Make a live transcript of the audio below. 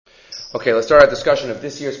Okay, let's start our discussion of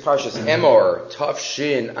this year's Parshas Emor, Tav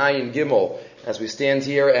Shin Ayin Gimel, as we stand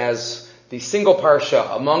here as the single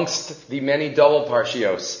Parsha amongst the many double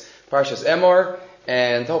Parshios, Parshas Emor,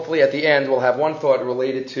 and hopefully at the end we'll have one thought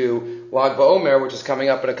related to Lag BaOmer, which is coming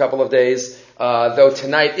up in a couple of days, though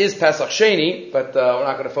tonight is Pesach Sheni, but we're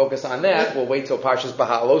not going to focus on that. We'll wait till Parshas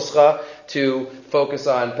Baha'aloscha to focus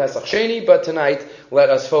on Pesach Sheni, but tonight let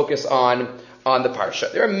us focus on the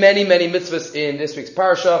Parsha. There are many, many mitzvahs in this week's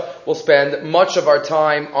Parsha. We'll spend much of our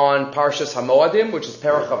time on Parshas HaMoadim, which is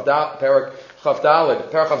Perach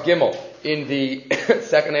Chav Gimel, in the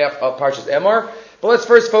second half of Parshas Emor. But let's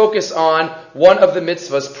first focus on one of the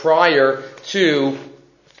mitzvahs prior to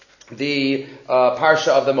the Parsha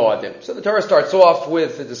of the Moadim. So the Torah starts off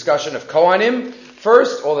with the discussion of Kohanim.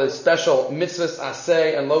 First, all the special mitzvahs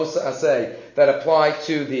aseh and losa aseh that apply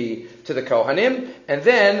to the Kohanim, and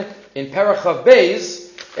then in Perach Chav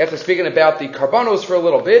Beis, after speaking about the Karbanos for a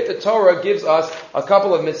little bit, the Torah gives us a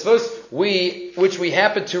couple of mitzvahs which we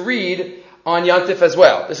happen to read on Yantif as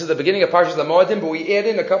well. This is the beginning of Parshas Moadim, but we add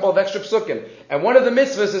in a couple of extra psukim, and one of the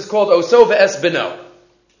mitzvahs is called Oso ve'es beno.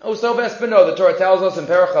 Oso ve'es beno. The Torah tells us in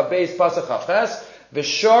Perach Chav Beis Pasuk Chav Ches,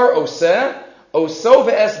 V'shar oseh Oso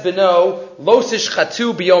ve'es beno lo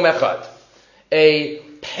tishchatu b'yom echad. A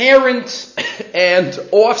parent and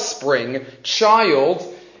offspring, child,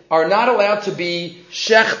 are not allowed to be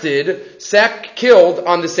shechted, killed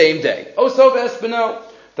on the same day. Oso ve'es beno.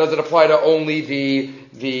 Does it apply to only the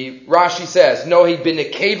Rashi says, Nohi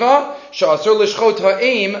b'nekeva sha'asur lishchot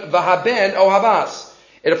ha'im v'haben o habas.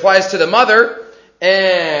 It applies to the mother,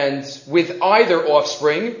 and with either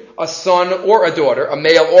offspring, a son or a daughter, a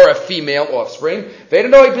male or a female offspring.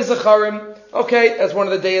 Okay, that's one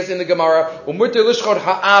of the days in the Gemara.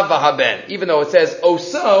 Even though it says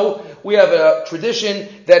oso, we have a tradition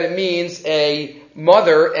that it means a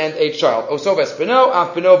mother and a child. Oso v'espino,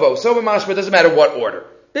 af beno v'oso v'mashma, it doesn't matter what order.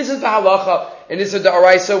 This is the halacha, and this is the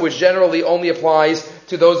araisa, which generally only applies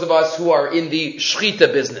to those of us who are in the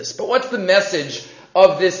shchita business. But what's the message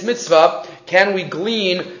of this mitzvah? Can we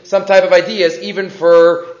glean some type of ideas even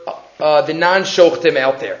for the non-shochtim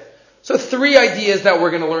out there? So 3 ideas that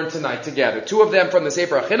we're going to learn tonight together. 2 of them from the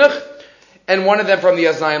Sefer HaChinuch, and 1 of them from the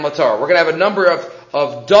Aznayim Latar. We're going to have a number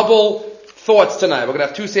of double thoughts tonight. We're going to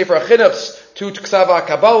have 2 Sefer HaChinuchs, 2 Ksava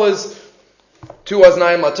Kabbalahs, 2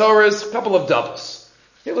 Aznayim Lataras, a couple of doubles.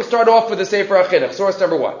 Okay, let's start off with the Sefer HaChinuch, source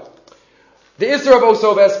number 1. The Isra of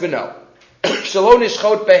Oso ve'es beno. Shelo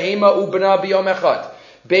nishchot behema ubena b'yom echad.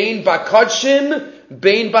 Bein bakadshim,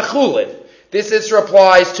 bein bachulin. This Isra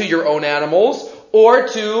applies to your own animals or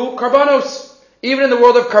to karbanos. Even in the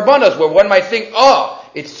world of karbanos, where one might think,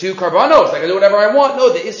 it's 2 karbanos, I can do whatever I want.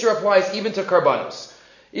 No, the Isra applies even to karbanos.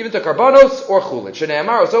 Even to karbanos or chulin.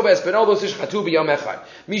 Shne'amar Oso ve'es beno lo tishchatu b'yom echad.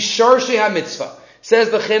 Misharshei ha-mitzvah.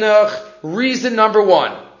 Says the Chinuch, reason number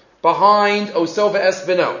 1 behind Oso ve'es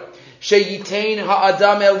beno. Sheyitain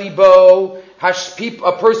ha'adam el libo,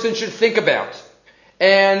 a person should think about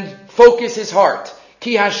and focus his heart.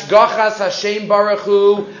 Ki hashgachas Hashem baruch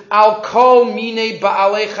hu al kol mine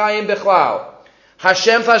ba'alei chayim bechlal.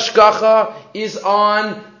 Hashem's hashgacha is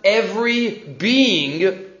on every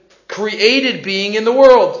being, created being in the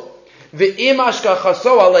world. Ve'im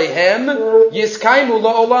hashgachaso aleihem yiskaimu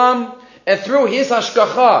la'olam. And through his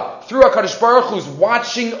hashgacha, through HaKadosh Baruch Hu's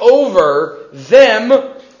watching over them,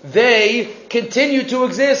 they continue to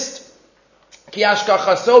exist. Ki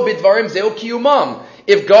hashgachaso bidvarim zeu kiyumam.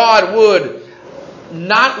 If God would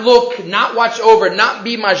not look, not watch over, not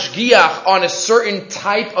be mashgiach on a certain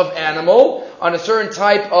type of animal, on a certain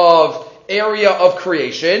type of area of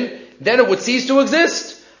creation, then it would cease to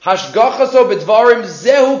exist. Hashgachaso bidvarim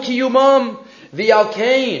zeu kiyumam.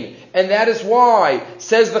 V'alkein. And that is why,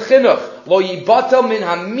 says the Chinuch, Lo yibatel min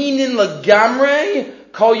haminin legamrei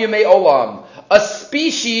kol yemei olam. A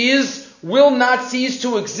species will not cease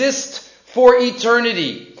to exist for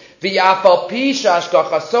eternity. V'yafal pi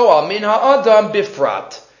shashgachaso al min ha'adam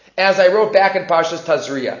bifrat. As I wrote back in Parshas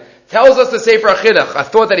Tazria. Tells us the Sefer HaChinuch, a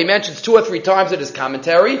thought that he mentions 2 or 3 times in his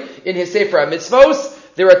commentary, in his Sefer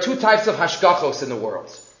HaMitzvos, there are 2 types of hashgachos in the world.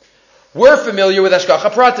 We're familiar with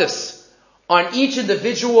hashgacha pratis. On each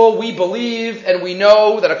individual, we believe and we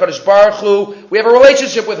know that HaKadosh Baruch Hu, we have a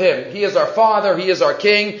relationship with Him. He is our Father, He is our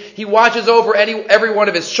King. He watches over every one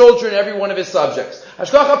of His children, every one of His subjects.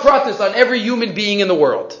 Hashgacha pratis on every human being in the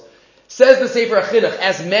world. Says the Sefer HaChinuch,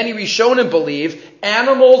 as many Rishonim believe,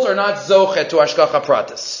 animals are not zochet to hashgacha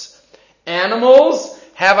pratis. Animals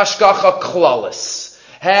have hashgacha klalis,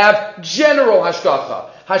 have general hashgacha.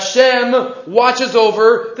 Hashem watches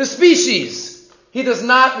over the species. He does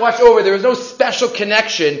not watch over. There is no special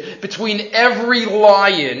connection between every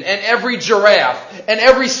lion and every giraffe and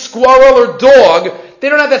every squirrel or dog. They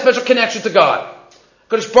don't have that special connection to God.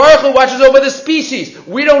 Kadosh Baruch Hu watches over the species.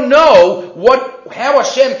 We don't know how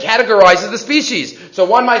Hashem categorizes the species. So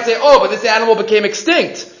one might say, but this animal became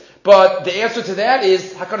extinct. But the answer to that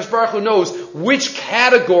is HaKadosh Baruch Hu knows which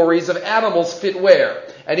categories of animals fit where.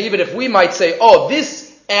 And even if we might say,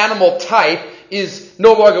 this animal type is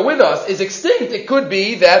no longer with us, is extinct, it could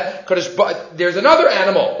be that there's another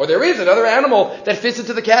animal, or there is another animal that fits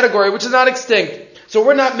into the category which is not extinct. So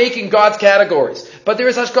we're not making God's categories. But there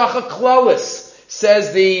is Hashgacha Klalis,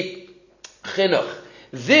 says the Chinuch.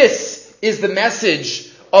 This is the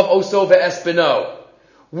message of Oso ve'Espino.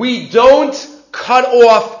 We don't cut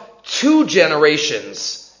off 2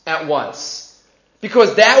 generations at once.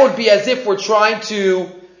 Because that would be as if we're trying to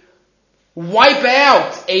wipe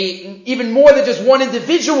out even more than just one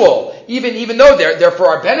individual, even though they're for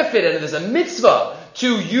our benefit and there's a mitzvah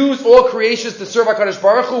to use all creations to serve HaKadosh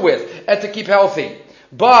Baruch Hu with and to keep healthy.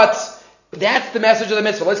 But that's the message of the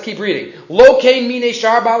mitzvah. Let's keep reading. Lo kein minei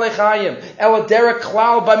shar ba'alei chayim, ela derek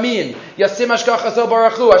klal bamin, yasim hashgacha zo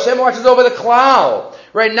baruch hu. Hashem watches over the klal.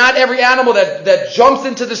 Right? Not every animal that jumps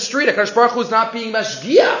into the street, HaKadosh Baruch Hu is not being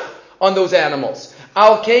mashgiach on those animals.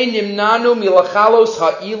 Al kein nimnanu milachalos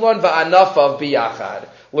ha'ilon va'anafav biyachad.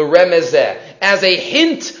 L'remezeh. As a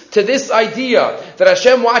hint to this idea that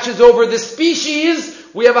Hashem watches over the species,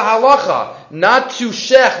 we have a halacha, not to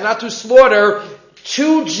shech, not to slaughter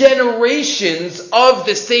 2 generations of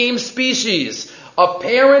the same species. A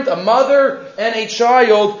parent, a mother, and a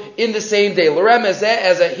child in the same day. L'remezeh,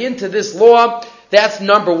 as a hint to this law, that's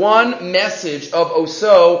number 1 message of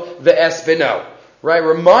Oso ve'Espino. Right?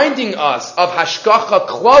 Reminding us of Hashgacha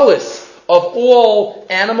Klalis of all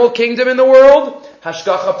animal kingdom in the world,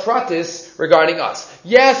 Hashgacha Pratis regarding us.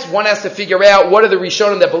 Yes, one has to figure out what are the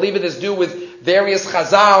Rishonim that believe in this do with various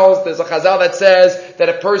chazals. There's a chazal that says that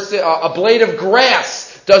a blade of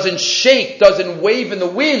grass doesn't shake, doesn't wave in the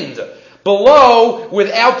wind below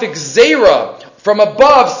without the gzeira from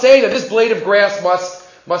above saying that this blade of grass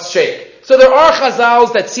must shake. So there are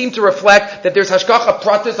chazals that seem to reflect that there's hashgacha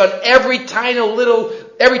pratis on every tiny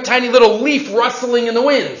little leaf rustling in the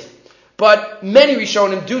wind. But many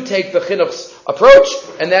Rishonim do take the chinuch's approach,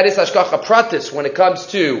 and that is hashgacha pratis when it comes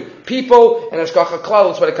to people, and hashgacha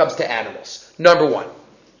klalos when it comes to animals. Number 1.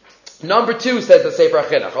 Number 2, says the Sefer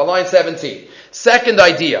HaChinuch, on line 17. Second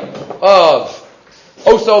idea of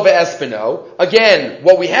Oso ve'Espino. Again,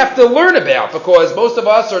 what we have to learn about, because most of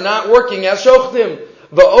us are not working as shochtim.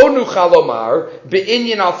 V'onu chalomar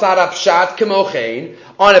be'inyan al tzad pshat kemochein,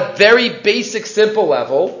 on a very basic, simple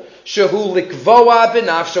level, shehu likvoa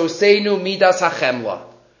b'nafsho seinu midas hachemla,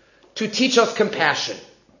 to teach us compassion,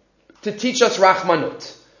 to teach us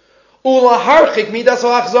rachmanut. Ulaharchik midas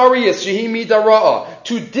ha'achzarius shehi mida ra'ah,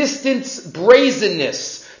 to distance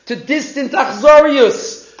brazenness, to distance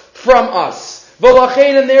achzarius from us.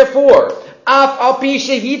 V'lachein, and therefore,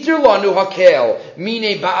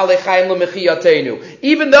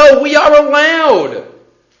 even though we are allowed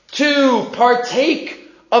to partake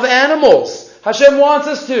of animals, Hashem wants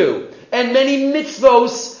us to, and many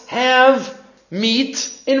mitzvos have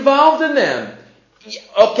meat involved in them.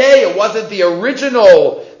 Okay, it wasn't the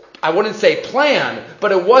original, I wouldn't say plan,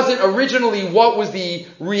 but it wasn't originally what was the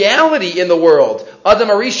reality in the world. Adam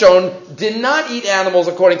HaRishon did not eat animals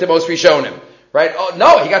according to most Rishonim. Right? Oh,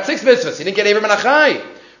 no, he got 6 mitzvahs. He didn't get Abraham Menachai.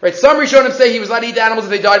 Right? Some Rishonim say he was allowed to eat animals if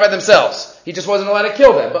they died by themselves. He just wasn't allowed to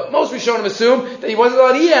kill them. But most Rishonim assume that he wasn't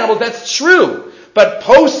allowed to eat animals. That's true. But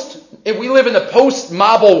if we live in the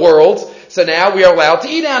post-Mabul world, so now we are allowed to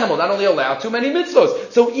eat animals. Not only allowed, too many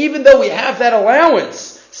mitzvahs. So even though we have that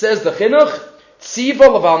allowance, says the Chinuch, Tziva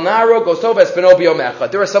leval naro gosov espino biomecha.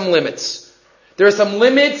 There are some limits. There are some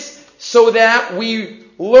limits so that we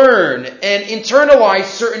learn and internalize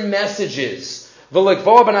certain messages.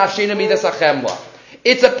 It's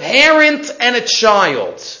a parent and a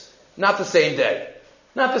child. Not the same day.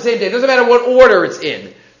 Not the same day. It doesn't matter what order it's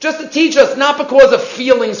in. Just to teach us, not because of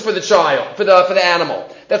feelings for the child, for the animal.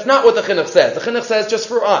 That's not what the Chinuch says. The Chinuch says just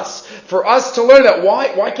for us. For us to learn that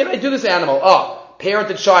why can't I do this animal? Parent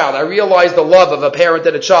and child. I realize the love of a parent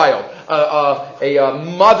and a child. A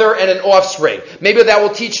mother and an offspring. Maybe that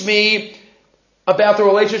will teach me about the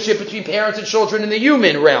relationship between parents and children in the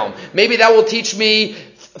human realm. Maybe that will teach me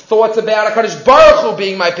thoughts about HaKadosh Baruch Hu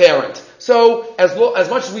being my parent. So, as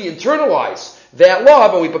much as we internalize that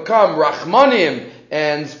love and we become Rachmanim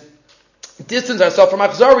and distance ourselves from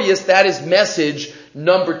Achzarius, that is message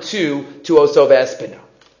number 2 to Oso ve'Espino.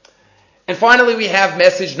 And finally, we have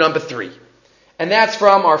message number 3. And that's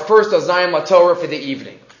from our first Azayim LaTorah for the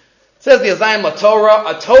evening. Says the Azayim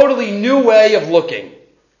LaTorah, a totally new way of looking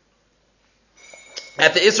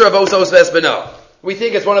at the Isra of Osos Vespino. We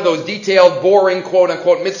think it's one of those detailed, boring,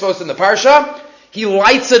 quote-unquote mitzvos in the Parsha. He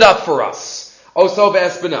lights it up for us. Oso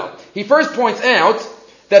Vespino. He first points out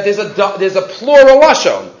that there's a plural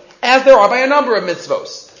lashon, as there are by a number of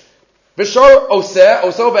mitzvos. V'shor oseh,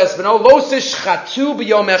 Oso Vespino, lo tishchatu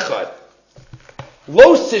b'yom echad.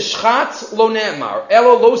 Lo tishchat lo ne'emar,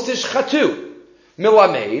 elo lo tishchatu.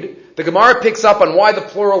 Milamed. The Gemara picks up on why the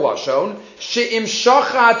plural lashon. She'im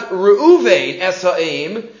shachat Reuven es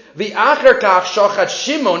ha'im, v'acher kach shachat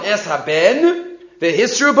Shimon es haben,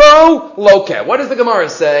 v'hisrubo loke. What does the Gemara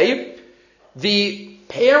say? The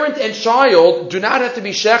parent and child do not have to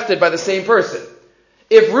be shechted by the same person.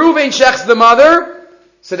 If Reuven shechts the mother,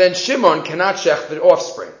 so then Shimon cannot shecht the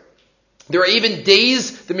offspring. There are even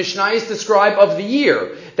days, the Mishnayos describe, of the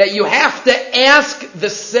year, that you have to ask the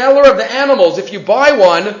seller of the animals, if you buy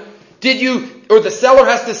one, the seller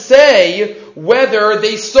has to say whether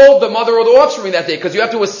they sold the mother or the offspring that day, because you have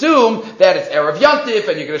to assume that it's Erev Yantif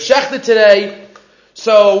and you're going to shecht it today.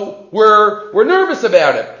 So we're nervous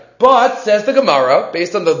about it. But, says the Gemara,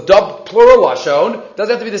 based on the plural lashon,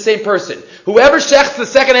 doesn't have to be the same person. Whoever shechts the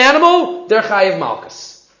second animal, they're chayiv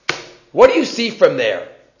malchus. What do you see from there?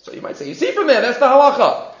 So you might say, you see from there, that's the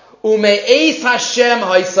halacha. Ume'eis Hashem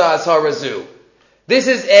haisas harazu. This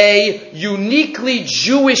is a uniquely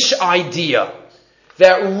Jewish idea.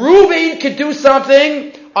 That Reuven could do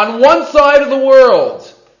something on one side of the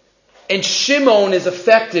world, and Shimon is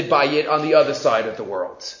affected by it on the other side of the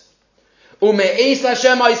world. Ume'eis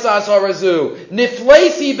Hashem haisas harazu.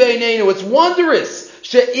 Niflesi beinenu. It's wondrous.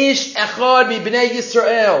 She'ish echad mi b'nei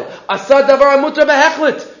Yisrael. Asad davar mutar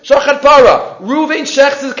behechlet. Shachat para. Reuven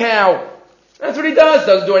shechs his cow. That's what he does.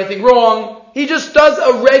 Doesn't do anything wrong. He just does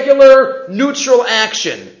a regular, neutral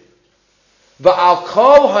action. Va'al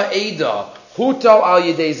kol ha'eda hutal al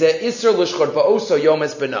yedei zeh isser l'shchot va'oso yom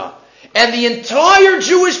es b'na. And the entire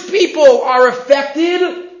Jewish people are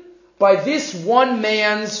affected by this one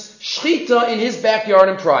man's shchita in his backyard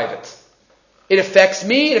in private. It affects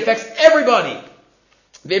me, it affects everybody.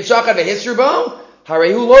 And if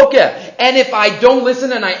I don't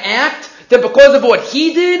listen and I act, then because of what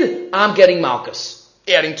he did, I'm getting malchus.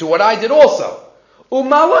 Adding to what I did also.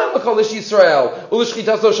 Why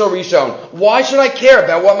should I care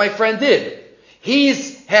about what my friend did? He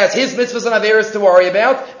has his mitzvahs and averos to worry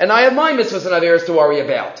about, and I have my mitzvahs and averos to worry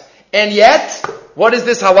about. And yet, what is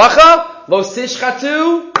this halacha? Lo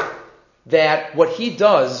tishchatu, that what he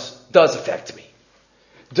does affect me.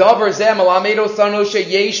 Davar zeh malamedo sanu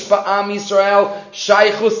sheyesh ba'am Yisrael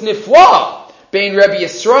shaychus nifla bein Rebbe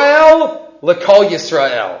Yisrael lekol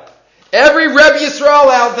Yisrael. Every Rebbe Yisrael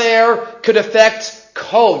out there could affect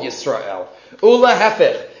kol Yisrael. Ula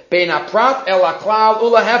hefech bein aprat el aklal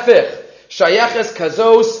ula hefech shayeches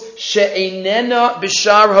kazos she'einena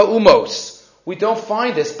b'shar ha'umos. We don't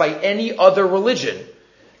find this by any other religion.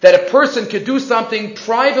 That a person could do something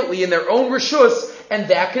privately in their own rishus, and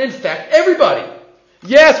that can infect everybody.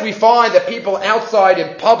 Yes, we find that people outside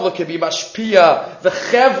in public can be mashpia, the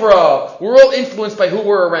chevra. We're all influenced by who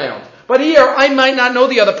we're around. But here, I might not know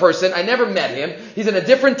the other person. I never met him. He's in a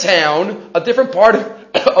different town, a different part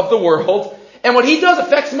of the world. And what he does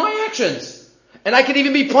affects my actions. And I could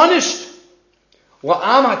even be punished.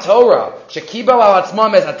 La'am ha'torah, shekibel al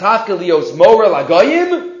atzmam ez hatafke lios mora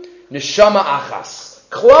lagoyim, neshama achas.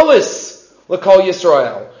 Klolis l'kol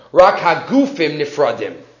Yisrael. Rak hagufim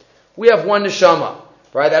nifradim. We have one neshama.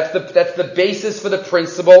 Right? That's the basis for the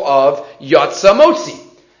principle of Yotza Motzi.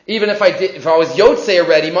 Even if I was Yotzei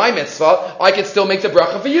already, my mitzvah, I could still make the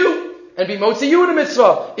bracha for you and be Motzi you in a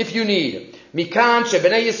mitzvah if you need. Mikan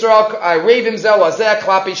shebnei Yisrael revim zel azeh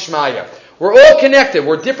klapi shmaya. We're all connected.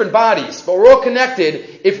 We're different bodies, but we're all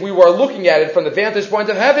connected if we were looking at it from the vantage point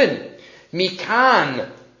of heaven. Mikan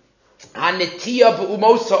hanetiya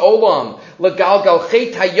b'umos ha'olam legalgal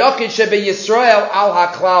chet hayachid shebe Yisrael al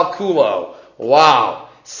haklal kulo. Wow.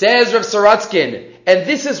 Says Rav Saratskin, and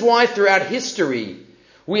this is why throughout history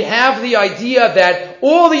we have the idea that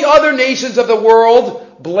all the other nations of the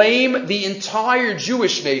world blame the entire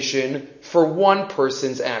Jewish nation for one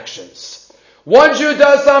person's actions. One Jew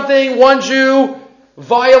does something, one Jew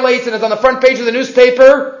violates, and it's on the front page of the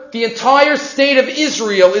newspaper, the entire state of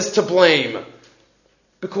Israel is to blame.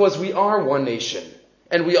 Because we are one nation,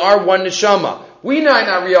 and we are one neshama. We might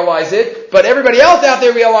not realize it, but everybody else out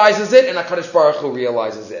there realizes it, and HaKadosh Baruch Hu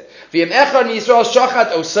realizes it. V'yem echad miYisrael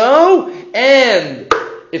shachat oso, and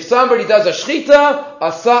if somebody does a shchita,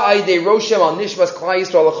 asa aydei roshem al nishmas klal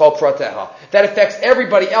Yisrael l'chol prateha. That affects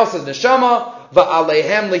everybody else's neshama,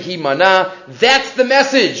 va'alehem lehimana. That's the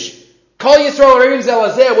message. Kol Yisrael Reim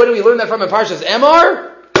Zelazeh. Where do we learn that from in Parshas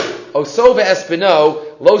Emor? Oso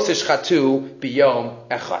ve'espino lo tishchatu biyom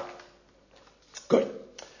echad. Good.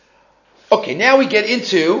 Okay, now we get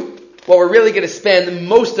into what we're really going to spend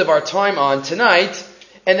most of our time on tonight,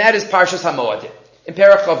 and that is Parshas HaMoadim, in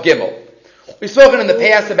Perach of Gimel. We've spoken in the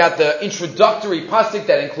past about the introductory pasuk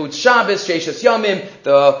that includes Shabbos, Sheshes Yomim,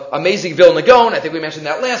 the amazing Vilna Gaon. I think we mentioned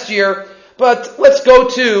that last year. But let's go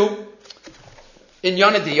to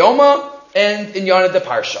Inyana Diyoma and Inyana de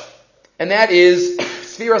Parsha. And that is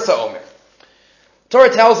Sfiras HaOmer.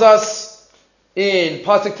 Torah tells us in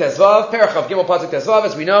Pasuk Tezvav, Perach of Gimel Pasuk Tezvav,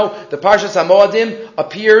 as we know, the Parshas HaMoadim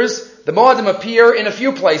the Moadim appear in a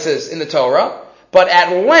few places in the Torah, but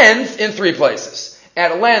at length in 3 places.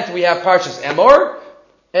 At length, we have Parshas Emor,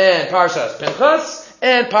 and Parshas Pinchas,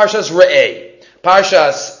 and Parshas Re'eh.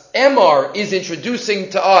 Parshas Emor is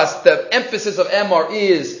introducing to us, the emphasis of Emor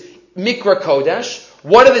is Mikra Kodesh.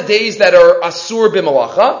 What are the days that are Asur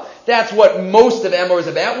B'Malacha? That's what most of Emor is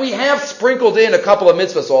about. We have sprinkled in a couple of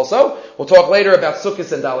mitzvahs also. We'll talk later about Sukkot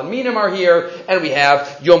and Dalan Minim are here, and we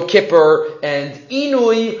have Yom Kippur and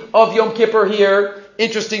Inui of Yom Kippur here.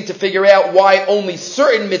 Interesting to figure out why only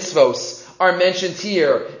certain mitzvos are mentioned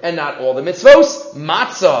here and not all the mitzvos.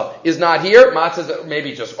 Matzah is not here. Matzah is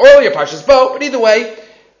maybe just earlier, Parshas Bo, but either way,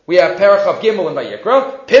 we have Perach of Gimel and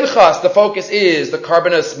Vayikra. Pinchas, the focus is the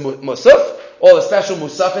Karbanos Musaf, all the special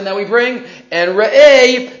Musafin that we bring, and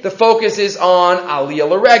Re'eh, the focus is on Aliyah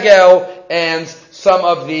L'Regel and some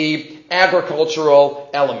of the agricultural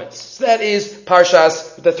elements. So that is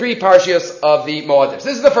Parshas, the 3 Parshias of the Moadim.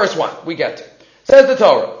 This is the first one we get to. Says the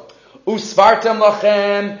Torah. Usvartem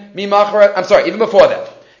lachem mimachra. I'm sorry, even before that.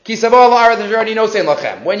 Kisavo la'ara, there's already no saying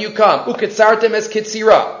lachem. When you come, ukitzartem es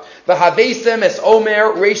kitzira, v'havesem es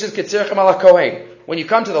omer, reishes kitzirchem ala kohen. When you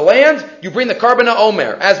come to the land, you bring the karbana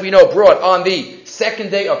omer, as we know, brought on the second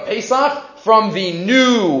day of Pesach from the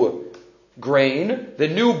new grain, the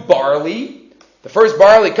new barley. The first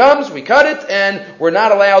barley comes, we cut it, and we're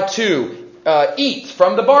not allowed to eat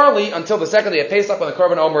from the barley until the second day of Pesach when the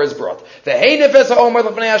Korban Omer is brought.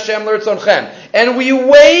 And we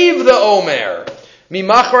wave the Omer.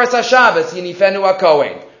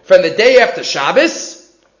 From the day after Shabbos,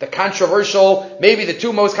 the controversial, maybe the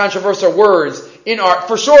 2 most controversial words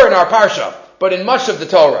for sure in our Parsha, but in much of the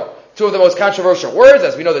Torah. 2 of the most controversial words,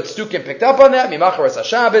 as we know that Stukim picked up on that, Mimachar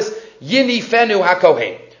Shabbos, Yinifenu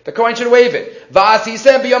HaKohen. The Kohen should wave it. And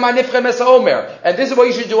this is what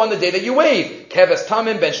you should do on the day that you wave. Keves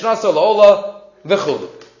tamim ben shnasa la'ola v'chulu.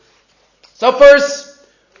 So first,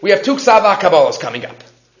 we have 2 Ksava Kabbalas coming up.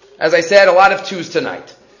 As I said, a lot of 2s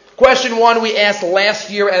tonight. Question 1 we asked last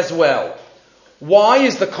year as well. Why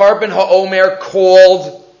is the Karban HaOmer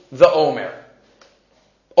called the Omer?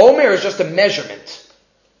 Omer is just a measurement.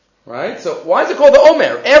 Right? So why is it called the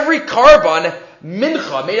Omer? Every Karban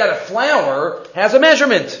mincha made out of flour has a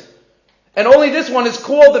measurement. And only this one is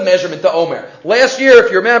called the measurement, the Omer. Last year, if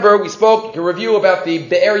you remember, we spoke, a review about the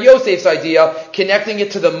Be'er Yosef's idea, connecting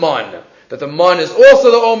it to the mun. That the mun is also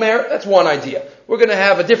the Omer, that's one idea. We're going to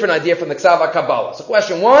have a different idea from the Ksava Kabbalah. So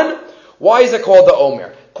question 1, why is it called the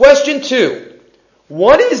Omer? Question 2,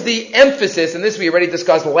 what is the emphasis, and this we already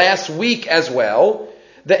discussed last week as well,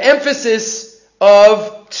 the emphasis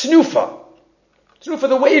of Tnufa. Tnufa,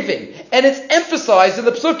 the waving. And it's emphasized in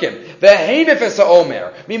the psukim.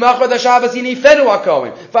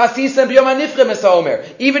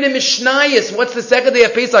 Even in Mishnayos, what's the second day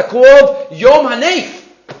of Pesach called? Yom Hanef.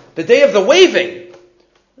 The day of the waving.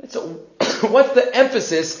 So, what's the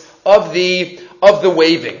emphasis of the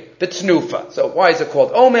waving? The Tnufa. So why is it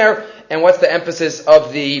called Omer? And what's the emphasis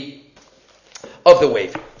of the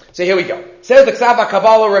waving? So here we go. Says the Ksava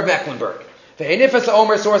Kabbalah of Mecklenburg. The Henifas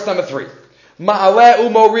Omer, source number 3.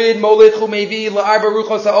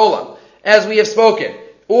 As we have spoken,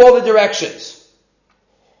 all the directions.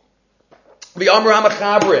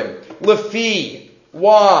 Lefi,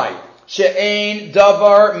 why? She'ein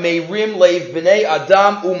davar meirim leiv b'nei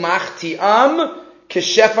adam umachtiam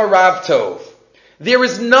keshefa rav tov. There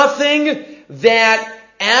is nothing that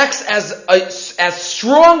acts as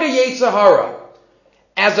strong a Yetzer Hara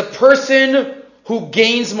as a person who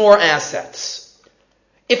gains more assets.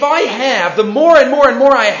 If I have, the more and more and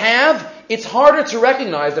more I have, it's harder to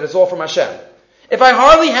recognize that it's all from Hashem. If I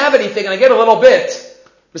hardly have anything and I get a little bit,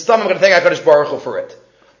 I'm going to thank HaKadosh Baruch Hu for it.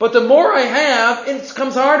 But the more I have, it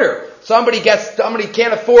comes harder. Somebody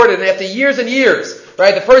can't afford it, and after years and years,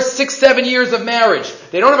 right, the first 6-7 years of marriage,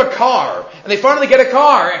 they don't have a car, and they finally get a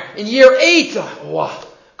car in year 8. Wow,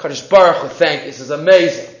 HaKadosh Baruch Hu, thank you, this is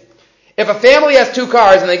amazing. If a family has 2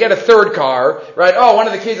 cars and they get a 3rd car, right, one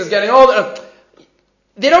of the kids is getting old,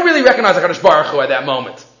 they don't really recognize HaKadosh Baruch Hu at that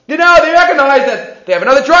moment. They recognize that they have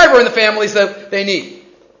another driver in the family, so they need.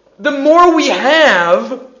 The more we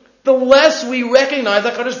have, the less we recognize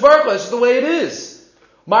HaKadosh Baruch Hu. That's just the way it is.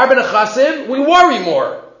 Mar ben Achasim, we worry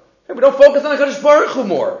more. We don't focus on HaKadosh Baruch Hu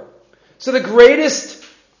more. So the greatest,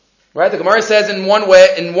 right, the Gemara says in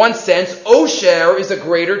one sense, Osher is a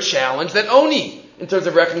greater challenge than Oni, in terms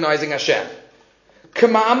of recognizing Hashem.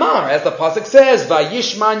 Kama Amar, as the pasuk says,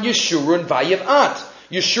 Vayishman Yeshurun Vayivat.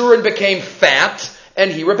 Yeshurun became fat,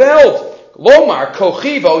 and he rebelled. Lomar,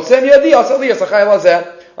 Kochi Votzem Yadi Asali Asachai Lazeh.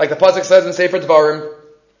 Like the pasuk says in Sefer Dvarim,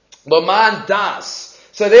 Loman Das.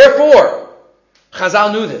 So therefore,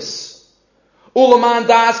 Chazal knew this. Ulaman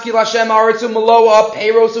Das Ki Lashem Aretzu Meloa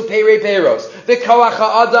Peiros Upeirei Peiros. V'Koach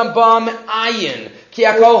Ha'adam Bam Ayin Ki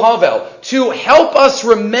Hakol Havel. To help us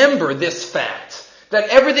remember this fact, that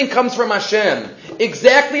everything comes from Hashem.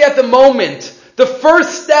 Exactly at the moment, the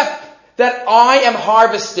first step that I am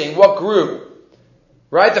harvesting, what grew.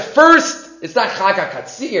 Right? The first, it's not Chag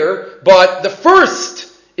HaKatzir, but the first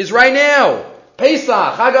is right now. Pesach,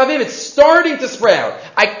 Chag Avim, it's starting to sprout.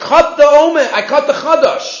 I cut the Omer, I cut the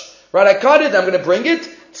Chadash. Right, I cut it, I'm going to bring it.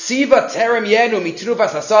 Tziva terem yenu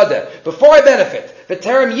mitruvas hasadeh. Before I benefit,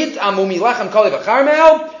 v'terem yit'amu milachem kali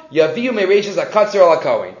v'charmel, yaviu mereishes akatzir al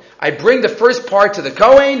hakohen. I bring the first part to the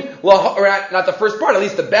Kohen, or not the first part, at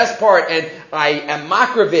least the best part, and I am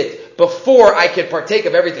makravit before I can partake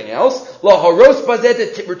of everything else. Laharos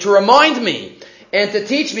bazet, to remind me and to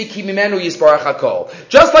teach me ki mimenu yisbarach hakol.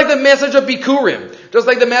 Just like the message of Bikurim, just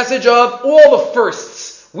like the message of all the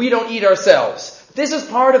firsts, we don't eat ourselves. This is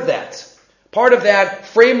part of that. Part of that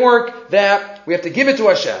framework that we have to give it to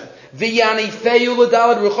Hashem. And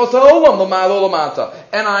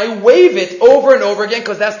I wave it over and over again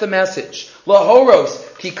because that's the message.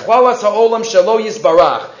 Lahoros, ki klalas ha'olam shelo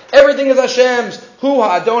yisbarach. Everything is Hashem's. Hu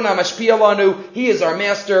ha'adona mashpia lanu. He is our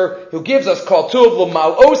master who gives us kol tuv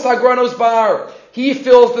l'mal'os hagranos bar. He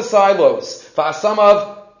fills the silos.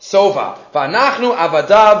 Va'asamav sova. Va'anachnu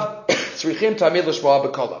avadav tzrichim tamid l'shmoa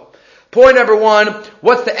b'kolo. Point number one,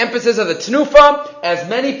 what's the emphasis of the Tnufa? As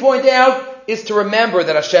many point out, is to remember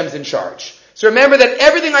that Hashem's in charge. So remember that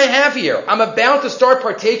everything I have here, I'm about to start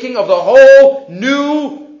partaking of the whole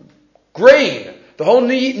new grain, the whole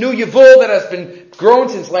new Yavul that has been grown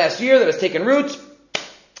since last year, that has taken roots.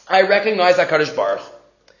 I recognize HaKadosh Baruch Hu.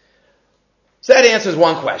 So that answers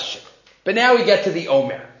one question. But now we get to the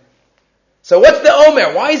Omer. So what's the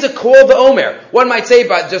Omer? Why is it called the Omer? One might say,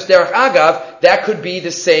 but just Derech Agav, that could be the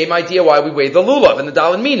same idea why we wave the Lulav and the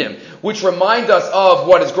Dalin Minim, which remind us of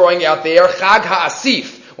what is growing out there, Chag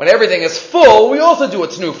HaAsif. When everything is full, we also do a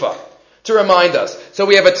Tnufa to remind us. So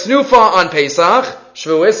we have a Tnufa on Pesach,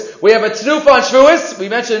 Shavuos. We have a Tnufa on Shavuos. We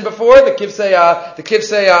mentioned before the Kivsei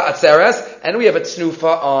Atzeres, and we have a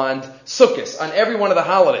Tnufa on Sukkot, on every one of the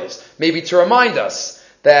holidays, maybe to remind us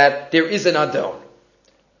that there is an Adon.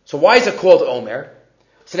 So why is it called Omer?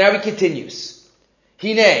 So now he continues.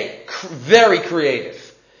 Hine, very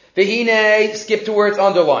creative. V'hine, skip to where it's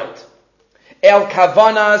underlined. El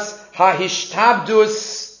kavanas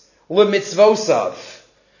ha'hishtabdus l'mitzvosav.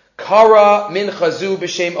 Kara min chazu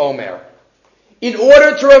b'shem Omer. In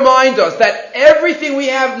order to remind us that everything we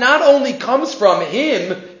have not only comes from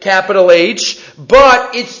Him, capital H,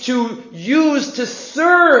 but it's to use to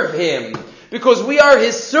serve Him. Because we are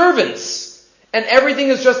His servants. And everything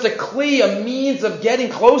is just a kli, a means of getting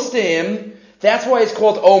close to Him. That's why it's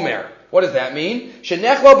called Omer. What does that mean?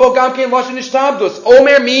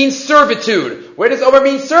 Omer means servitude. Where does Omer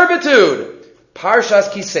mean servitude?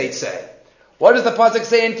 Parshas Kiseitse. What does the pasuk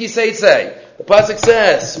say in Kiseitse? The pasuk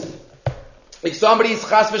says, if somebody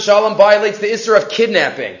chas v'shalom violates the issur of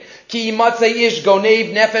kidnapping, ki yimatzei ish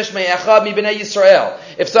gonev nefesh me'achad mi b'nei Yisrael.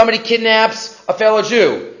 If somebody kidnaps a fellow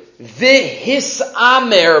Jew,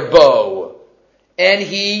 v'hisamer bo, and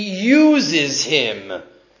he uses him.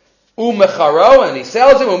 Umecharo, and he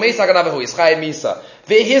sells him. Umeisaganavu ischayim misa.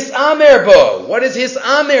 Vehisamer bo. What does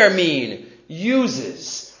hisamer mean?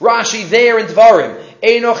 Uses. Rashi there in Dvarim.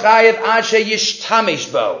 Eino chayev ad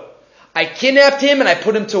sheyishtamesh bo. I kidnapped him and I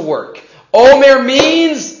put him to work. Omer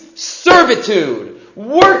means servitude,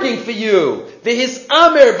 working for you.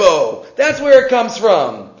 Vehisamer bo. That's where it comes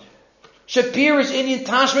from. Shapirish Indian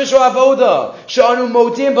Tashmish Avoda. Shanu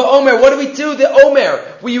Modim Omer. What do we do? The Omer.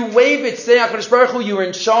 We wave it, say HaKadosh Baruch Hu, you're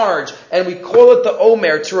in charge. And we call it the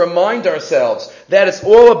Omer to remind ourselves that it's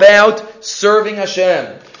all about serving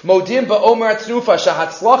Hashem. Modim Omer Atznufa.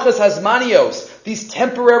 Shahatzlachas Hazmanios. These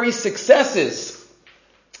temporary successes.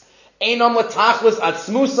 Einam Latachlis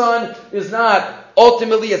Atzmusan is not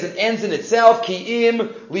ultimately as it ends in itself, ki'im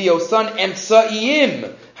liosan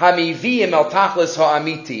emtsa'iyim hamiviyim el tachlis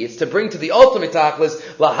ha'amiti. It's to bring to the ultimate tachlis,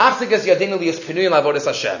 lahafzikas yadinu lias pinuyim lavodas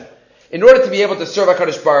Hashem. In order to be able to serve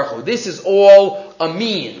HaKadosh Baruch Hu. This is all a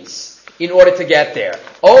means in order to get there.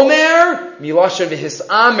 Omer, miloshen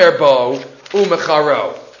v'hisamer bo,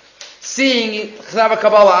 umecharo. Seeing, Chazava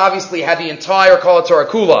Kabbalah obviously had the entire Kol Torah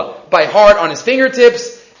Kula by heart on his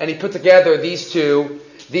fingertips, and he put together these two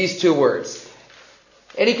words.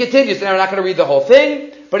 And he continues, now I'm not going to read the whole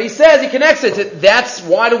thing, but he says, he connects it to, that's,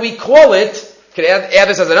 why do we call it, can add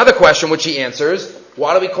this as another question, which he answers,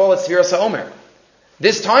 why do we call it Sfiras HaOmer?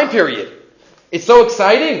 This time period. It's so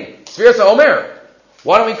exciting. Sfiras HaOmer.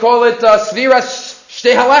 Why don't we call it Sfiras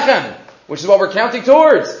Shtei HaLechem, which is what we're counting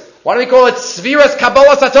towards? Why don't we call it Sfiras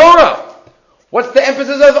Kabbalah Satorah? What's the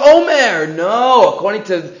emphasis of Omer? No, according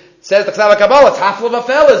to, says the Chazal Kabbalah, Tafel of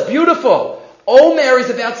Afel is beautiful. Omer is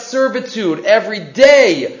about servitude. Every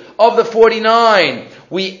day of the 49,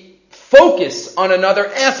 we focus on another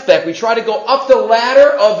aspect. We try to go up the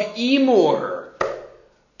ladder of Emor.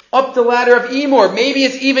 Up the ladder of Emor. Maybe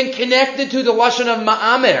it's even connected to the Lashon of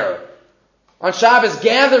Ma'amer. On Shabbos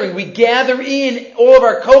gathering, we gather in all of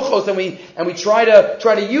our kochos and we try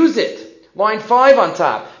to use it. Line 5 on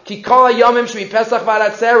top. Ki kol hayomim shmi Pesach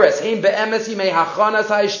v'ad Atzeres heim be'emes yimei hachanas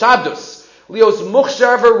ha'ishtabdus lios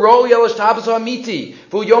muchshar v'roi el ishtabdus ha'amiti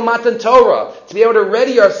v'u yom matan Torah, to be able to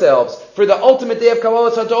ready ourselves for the ultimate day of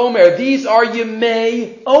Kabbalah Sat Omer. These are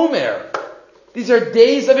Yemei Omer. These are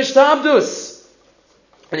days of ishtabdus.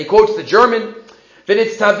 And he quotes the German. Every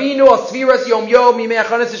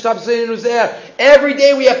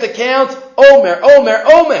day we have to count Omer, Omer,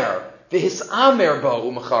 Omer. V'hisamer bo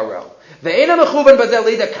umacharo. Ve'ena mechuvan bazeh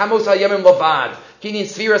leida kamos hayamim lavad. Kinin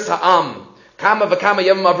sfiras ha'am. Kama v'kama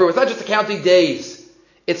yamim avru. It's not just counting days.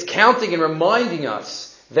 It's counting and reminding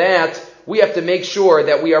us that we have to make sure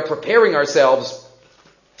that we are preparing ourselves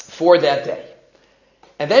for that day.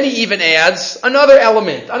 And then he even adds another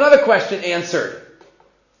element, another question answered.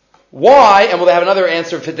 Why, and we'll have another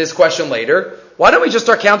answer for this question later, why don't we just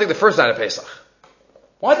start counting the first night of Pesach?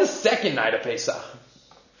 Why the second night of Pesach?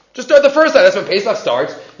 Just start the first night. That's when Pesach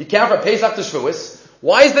starts. You count from Pesach to Shavuos.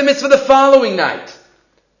 Why is the mitzvah the following night?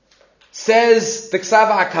 Says the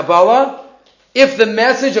Ksava HaKabbalah, if the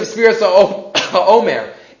message of Sfiras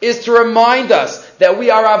HaOmer is to remind us that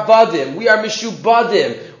we are avadim, we are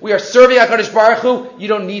mishubadim, we are serving HaKadosh Baruch Hu, you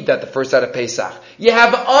don't need that the first night of Pesach. You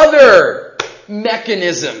have other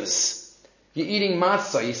mechanisms. You're eating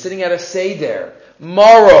matzah, you're sitting at a seder,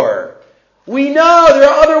 maror. We know there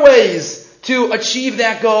are other ways to achieve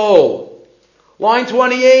that goal. Line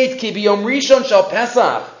 28, Ki biyom rishon shel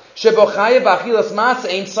Pesach, shebo chayev achilas matzah,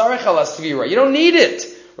 ein tzarech ala svira. You don't need it.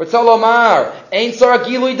 Ritzal omar, ein tzarech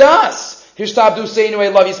gilui das. Hishtabdu seinu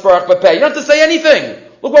elav yisparach b'peh. You don't have to say anything.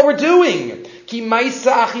 Look what we're doing. Ki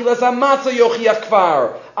maisa achilas hamatzah yochiach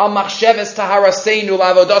kvar, al machsheves taharaseinu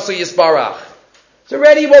lavodasu yisparach. It's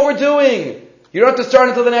already what we're doing. You don't have to start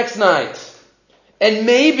until the next night. And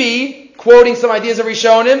maybe, quoting some ideas of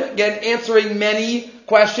Rishonim, again, answering many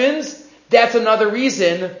questions, that's another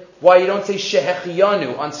reason why you don't say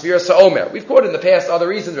Shehechiyanu on Sfiras HaOmer. We've quoted in the past other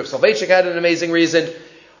reasons. Rav Soloveitchik had an amazing reason.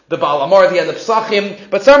 The Baal Amar at the end of Psachim.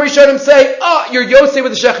 But some Rishonim say, you're Yosei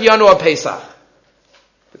with the Shehechiyanu on Pesach.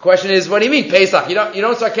 The question is, what do you mean, Pesach? You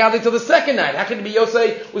don't start counting till the second night. How can it be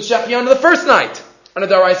Yosei with Shehechiyanu the first night on a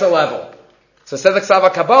Daraisa level? So says the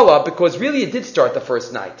Ksava Kabbalah, because really it did start the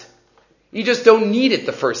first night. You just don't need it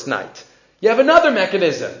the first night. You have another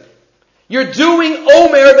mechanism. You're doing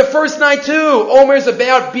Omer the first night too. Omer is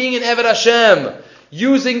about being an Eved Hashem,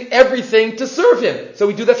 using everything to serve Him. So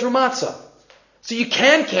we do that through matzah. So you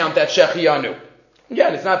can count that Shehechiyanu.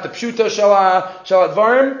 Again, it's not the Pshuto Shalat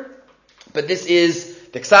Varim, but this is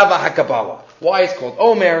the Ksava HaKabbalah. Why it's called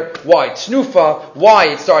Omer, why it's Snufa, why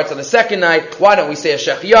it starts on the second night, why don't we say a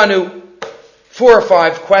Shehechiyanu? 4 or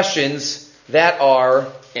 5 questions that are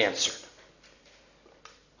answered.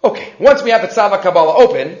 Okay, once we have the Ksava Kabbalah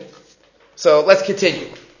open, so let's continue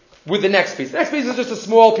with the next piece. The next piece is just a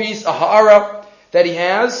small piece, a ha'ara, that he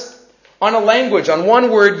has on a language, on one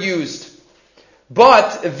word used.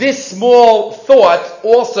 But this small thought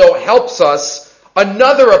also helps us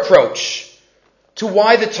another approach to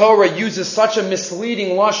why the Torah uses such a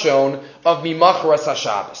misleading lashon of Mimachras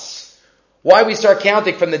HaShabbos. Why we start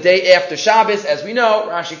counting from the day after Shabbos, as we know,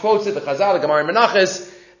 Rashi quotes it, the Chazal, the Gemara in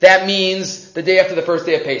Menachos, that means the day after the first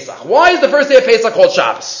day of Pesach. Why is the first day of Pesach called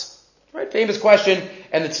Shabbos? Right, famous question,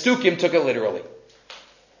 and the Tzdukim took it literally.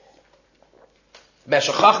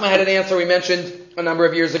 Meshech Chachma had an answer we mentioned a number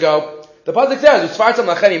of years ago. The pasuk says, "Usfartam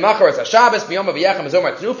lachem Mimachras HaShabbos b'yom v'yachem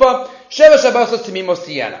azomar tnufa sheva Shabbosos timimos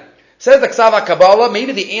tiyena." Says the Ksav Kabbalah,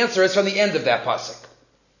 maybe the answer is from the end of that pasuk.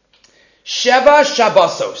 Sheva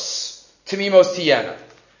Shabbosos, Tamimos Tiena.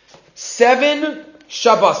 7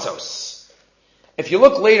 Shabbosos. If you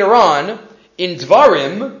look later on, in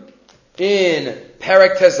Dvarim, in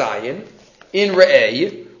Perek Tezayin, in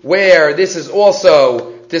Re'eh, where this is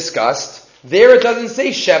also discussed, there it doesn't say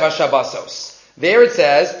Sheva Shabbosos. There it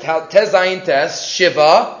says, Tezayin Tes,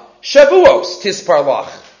 Shiva Shavuos, Tisparlach.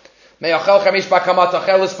 Me'achel chamish bakamat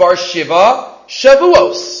achelis bar Shiva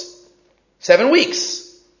Shavuos. 7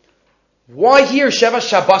 weeks. Why here Sheva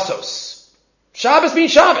Shabbosos? Shabbos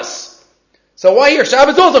means Shabbos. So why here?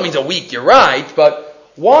 Shabbos also means a week, you're right, but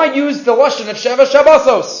why use the lashon of Sheva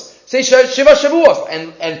Shabbosos? Say Shiva Shavuos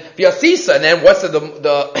and Biasisa, and then what's the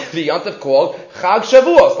Yontif called? Chag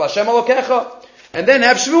Shavuos, Lashem Elokecha, and then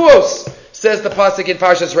have Shavuos, says the pasuk in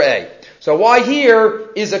Parshas Re'eh. So why here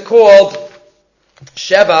is it called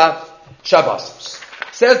Sheva Shabbosos?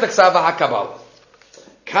 Says the Ksav HaKabbalah.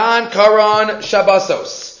 Kan Karan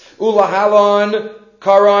Shabbosos, Ulahalon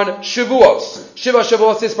Karan Shavuos, Shiva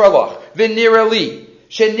Shavuos Isparlach, V'nira li.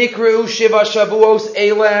 Shenikru Shiva Shavuos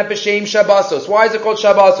Eila B'Shem Shabbosos. Why is it called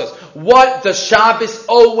Shabbosos? What does Shabbos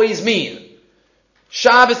always mean?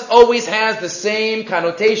 Shabbos always has the same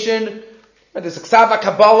connotation. There's a Ksav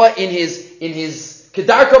Kabbalah in his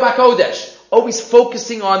Kedarko B'Kodesh, always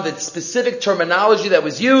focusing on the specific terminology that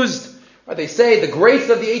was used. They say the greats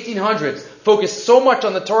of the 1800s focused so much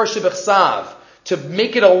on the Torah Shebechsav to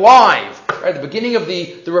make it alive. At the beginning of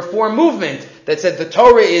the Reform movement, that said the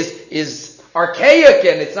Torah is archaic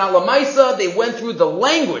and it's not lamaisa. They went through the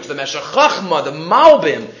language, the Meshech Chachma, the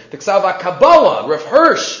Malbim, the Ksav Kabbalah, Rav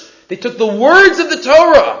Hirsch. They took the words of the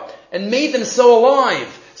Torah and made them so alive.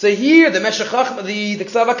 So here, the Meshech Chachma, the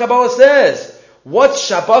Ksav Kabbalah says, what's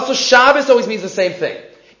Shabbos? So Shabbos always means the same thing.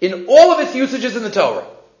 In all of its usages in the Torah.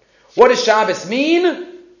 What does Shabbos mean?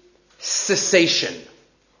 Cessation.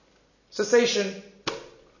 Cessation.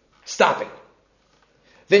 Stopping.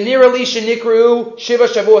 V'nira li shenikru Shiva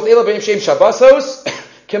Shavuos Eila b'Shem Shabbosos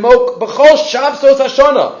kemo b'chol Shabbosos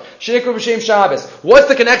Hashana shenikru b'Shem Shabbos. What's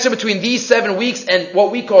the connection between these 7 weeks and what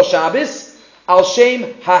we call Shabbos? Al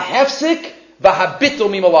Shem ha'hefsik v'habittul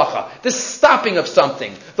mimalacha. The stopping of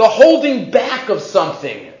something, the holding back of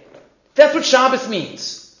something. That's what Shabbos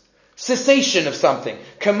means. Cessation of something.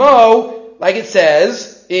 Kemo, like it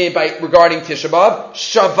says regarding Tisha B'Av,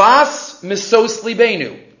 Shavas misos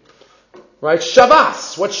libenu. Right?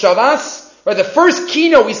 Shavas. What's Shavas? Right? The first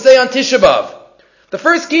kina we say on Tisha B'Av. The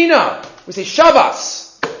first kina, we say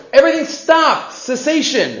Shavas. Everything stopped.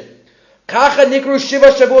 Cessation. Kacha nikru Shiva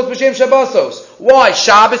Shavuos b'Shem Shabbosos. Why?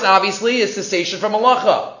 Shabbos obviously is cessation from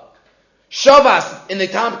Malacha. Shavas, in the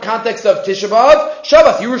context of Tisha B'Av,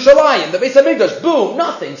 Shavas, Yerushalayim, the Beis HaMikdash, boom,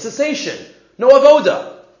 nothing, cessation. No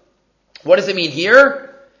avoda. What does it mean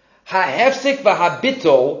here? Ha'hefsik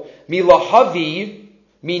v'habitol milahavi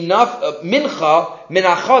mincha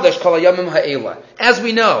minachadash kalayamim ha'ela. As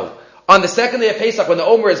we know, on the second day of Pesach, when the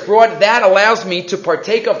Omer is brought, that allows me to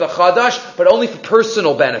partake of the chadash, but only for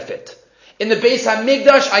personal benefit. In the Beis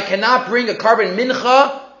HaMikdash, I cannot bring a carbon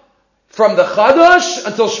mincha from the chadash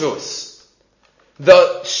until Shavuos.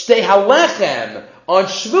 The shtei halechem on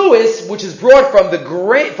Shavuos, which is brought from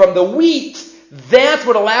the wheat, that's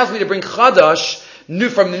what allows me to bring chadash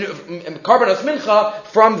from the karbanos mincha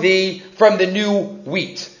from the new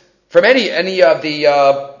wheat, from any of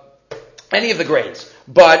the grains.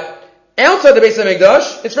 But outside the Beis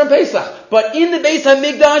HaMikdash, it's from Pesach. But in the Beis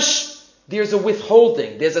HaMikdash, there's a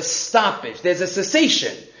withholding, there's a stoppage, there's a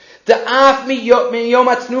cessation. Da'af mi yom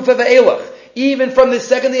hatznufa ve'elach. Even from the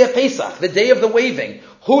second day of Pesach, the day of the waving,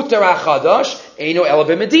 Hutar HaChadash, Eino Ela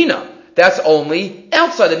B'Medina. That's only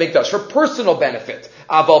outside the Mikdash, for personal benefit.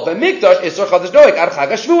 Aval B'Mikdash, Isur Chadash Doeg, Ad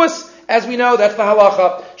Chag HaShavuos. As we know, that's the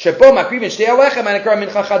halacha. Shebo Makrivin Shtei Alechem, and Ikar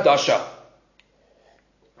Mincha Chadasha.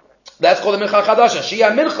 That's called the Mincha Chadasha.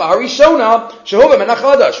 Shia Mincha Harishona, Shehova Mincha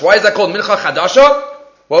Chadash. Why is that called Mincha Chadasha?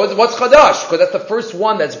 What's Chadash? Because that's the first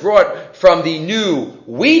one that's brought from the new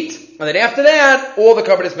wheat. And then after that, all the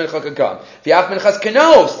covenants mincha can come. V'af minchas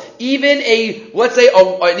kenos. Even let's say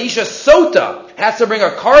an isha sota has to bring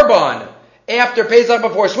a carbon after Pesach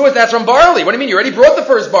before Shavuos. That's from barley. What do you mean? You already brought the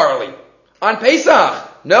first barley on Pesach.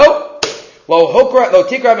 No. Lo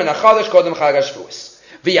tikra min achadash kodem chag HaShavuos.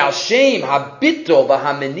 V'yal shem habitol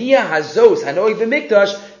v'hameniya hazos hanoi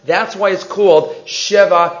v'mikdash. That's why it's called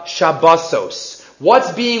Sheva Shabbosos.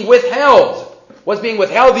 What's being withheld? What's being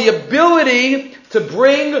withheld? The ability to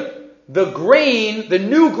bring the grain, the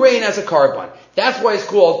new grain as a carbon. That's why it's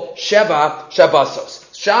called Sheva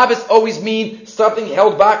Shabbosos. Shabbos always means something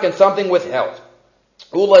held back and something withheld.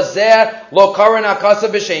 Ulazeh lo karan akasa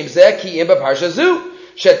b'shem zeh ki im b'parsha zu.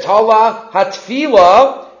 Shetala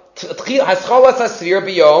hatfila haschalas hasvir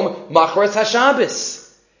biyom machras hashabis.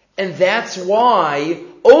 And that's why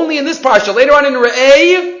only in this parsha, later on in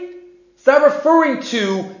Re'eh, it's not referring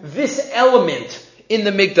to this element in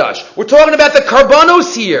the Mikdash. We're talking about the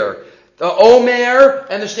karbanos here. The Omer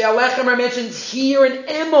and the Shtei Alechem are mentioned here in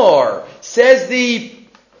Emor. Says the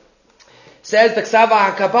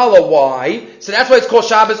Ksava HaKabbalah. Why? So that's why it's called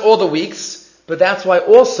Shabbos all the weeks. But that's why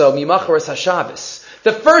also Mimacharas HaShabbos.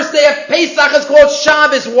 The first day of Pesach is called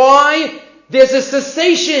Shabbos. Why? There's a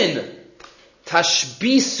cessation.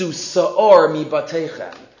 Tashbisu Sa'or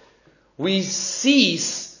Mibatechem. We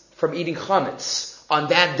cease from eating chametz on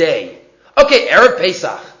that day. Okay, Erev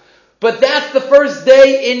Pesach. But that's the first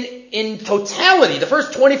day in totality, the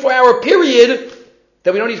first 24-hour period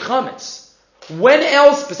that we don't eat chametz. When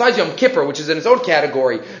else, besides Yom Kippur, which is in its own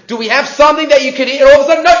category, do we have something that you can eat, and all of a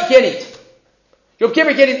sudden, no, you can't eat. Yom Kippur,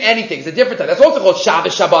 you can't eat anything. It's a different time. That's also called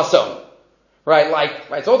Shabbos Shabboson. Right,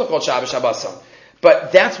 it's also called Shabbos Shabboson.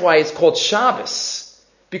 But that's why it's called Shabbos,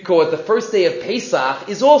 because the first day of Pesach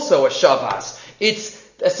is also a Shabbos. It's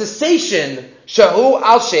a cessation, Shahu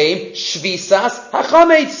al Shem Shvisas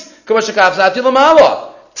HaChametz.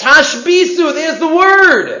 Tashbisu, there's the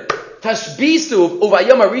word. Tashbisu,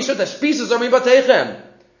 uvayom arisha tashbisu zarmi batechem.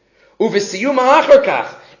 Uvesiyum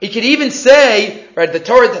ha'acharkach. It could even say, right, the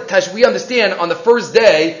Torah, we understand on the first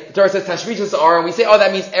day, the Torah says tashbisu are, and we say, oh,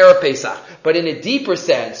 that means Erev Pesach. But in a deeper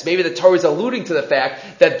sense, maybe the Torah is alluding to the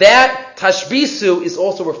fact that tashbisu is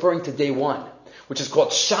also referring to day one, which is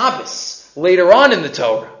called Shabbos, later on in the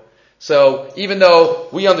Torah. So, even though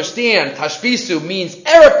we understand Tashbisu means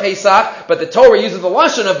Erev Pesach, but the Torah uses the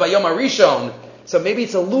Lashon of Bayom HaRishon, so maybe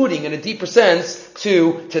it's alluding in a deeper sense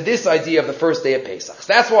to this idea of the first day of Pesach.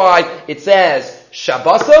 So that's why it says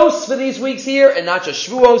Shabbosos for these weeks here, and not just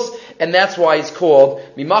Shvuos, and that's why it's called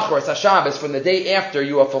Mimacharas HaShabbos, from the day after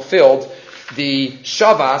you have fulfilled the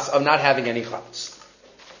Shabbos of not having any chametz.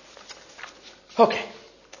 Okay.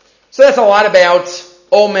 So that's a lot about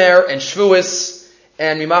Omer and Shvuos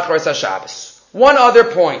and Mimacharas HaShabbos. One other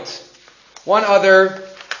point. One other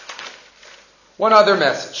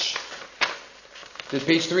message. Did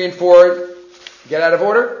page 3 and 4 get out of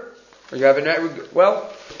order? Or you have it? Well,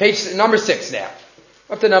 page number 6 now.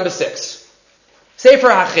 Up to number 6. Sefer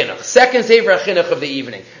HaChinuch. Second Sefer HaChinuch of the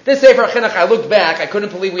evening. This Sefer HaChinuch, I looked back. I couldn't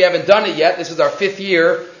believe we haven't done it yet. This is our 5th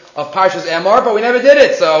year of Parshas Emor, but we never did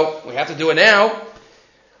it, so we have to do it now.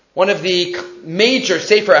 One of the major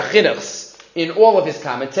Sefer HaChinuchs in all of his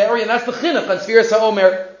commentary, and that's the Chinuch on Sfiras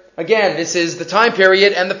HaOmer. Again, this is the time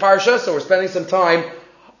period and the Parsha, so we're spending some time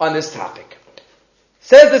on this topic.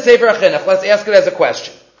 Says the Sefer HaChinuch, let's ask it as a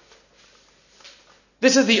question.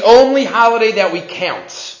 This is the only holiday that we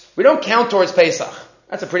count. We don't count towards Pesach.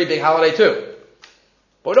 That's a pretty big holiday too.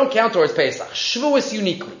 But we don't count towards Pesach. Shavuos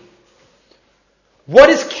uniquely. What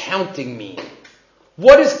does counting mean?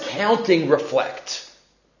 What does counting reflect?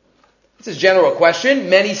 It's a general question.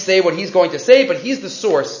 Many say what he's going to say, but he's the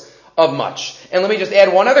source of much. And let me just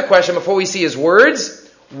add one other question before we see his words.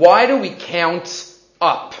 Why do we count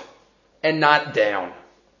up and not down?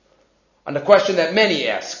 On the question that many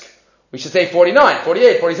ask. We should say 49,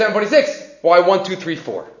 48, 47, 46. Why 1, 2, 3,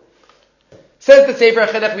 4? Says the Sefer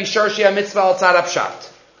HaChinuch, Misharshi mitzvah al tzad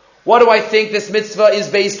pshat. What do I think this mitzvah is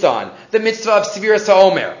based on? The mitzvah of Sfiras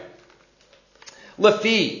HaOmer.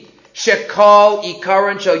 Lefi. Shekal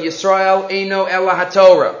ikaran shel Yisrael eino ela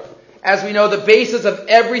haTorah. As we know, the basis of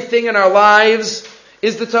everything in our lives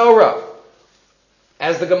is the Torah.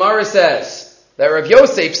 As the Gemara says, that Rav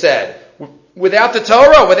Yosef said, without the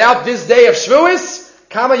Torah, without this day of Shavuos,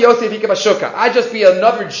 kama Yosef ika bashuka. I'd just be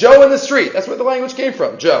another Joe in the street. That's where the language came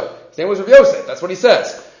from, Joe. His name was Rav Yosef. That's what he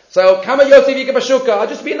says. So, kama Yosef ika bashuka. I'll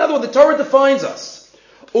just be another one. The Torah defines us.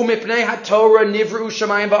 Umipnei haTorah nivru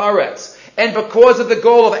shamayim ba'aretz. And because of the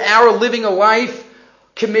goal of our living a life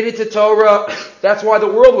committed to Torah, that's why the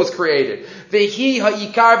world was created. And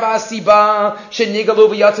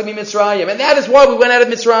that is why we went out of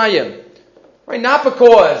Mitzrayim. Right? Not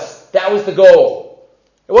because that was the goal.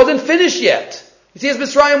 It wasn't finished yet. You see, as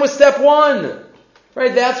Mitzrayim was step 1.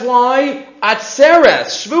 Right? That's why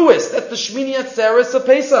Atzeres, Shavuos, that's the Shmini Atzeres of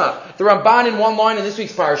Pesach. The Ramban in one line in this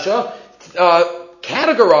week's Parsha,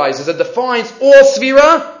 categorizes and defines all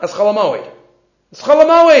Svira as Chol HaMoed. It's Chol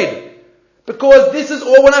HaMoed. Because this is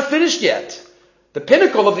all, we're not finished yet. The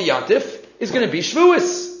pinnacle of the Yantif is going to be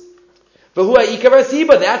Shavuos.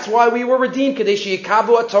 That's why we were redeemed.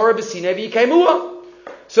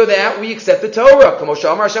 So that we accept the Torah.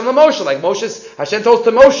 Like Hashem told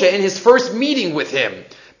to Moshe in his first meeting with him,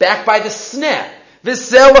 back by the sneh.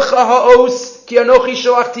 This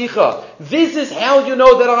is how you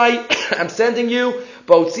know that I am sending you.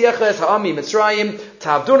 ba'otziaches ha'ami Mitzrayim,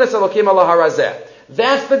 ta'avdunas Elokim ala harazeh.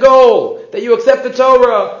 That's the goal, that you accept the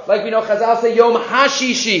Torah. Like we know Chazal say, Yom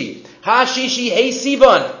HaShishi. HaShishi Hey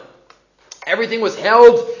Sivan. Everything was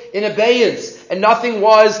held in abeyance, and nothing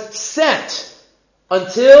was set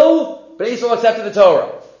until Bnei Yisrael accepted the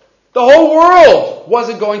Torah. The whole world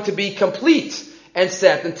wasn't going to be complete and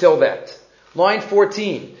set until that. Line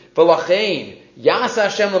 14. V'lachein Yasa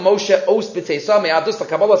Hashem LeMoshe os b'teisa me'adus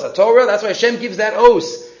l'kabalas HaTorah. That's why Hashem gives that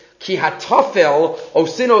os. Ki hatafel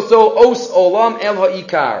osinoso os olam el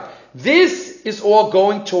ha'ikar. This is all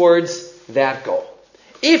going towards that goal.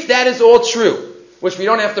 If that is all true, which we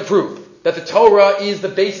don't have to prove, that the Torah is the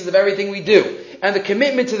basis of everything we do, and the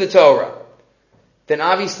commitment to the Torah, then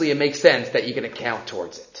obviously it makes sense that you're going to count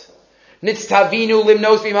towards it. Nitztavinu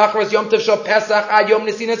limnos v'machros yom tov shel Pesach ad yom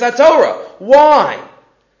nesinas HaTorah. Why?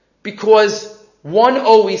 Because one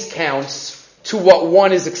always counts to what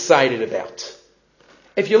one is excited about.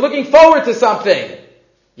 If you're looking forward to something,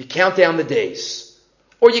 you count down the days.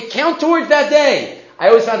 Or you count towards that day. I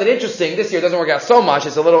always found it interesting. This year it doesn't work out so much.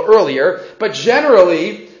 It's a little earlier. But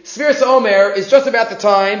generally, Sfiras Omer is just about the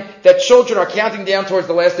time that children are counting down towards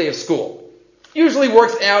the last day of school. Usually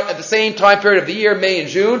works out at the same time period of the year, May and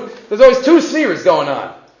June. There's always 2 spheres going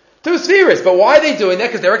on. 2 spheres. But why are they doing that?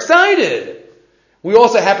 Because they're excited. We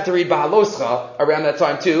also happen to read Bahaloscha around that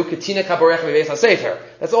time too. Ketina Kaborech Meveis HaSefer.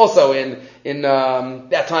 That's also in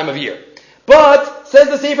that time of year. But, says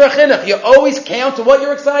the Sefer HaChinuch, you always count to what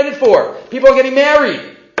you're excited for. People are getting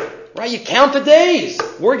married. Right? You count the days.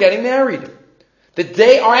 We're getting married. The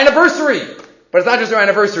day, our anniversary. But it's not just our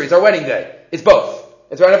anniversary, it's our wedding day. It's both.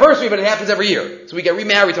 It's our anniversary, but it happens every year. So we get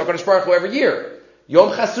remarried to HaKadosh Baruch Hu every year.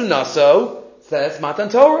 Yom Chasunaso says Matan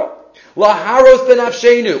Torah. Laharos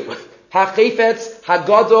benafshenu. HaChefetz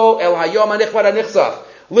HaGadol El Hayom HaNichvad HaNichsach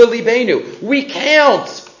Lilibeinu. We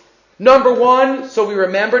count. Number 1, so we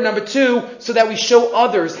remember. Number 2, so that we show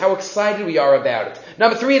others how excited we are about it.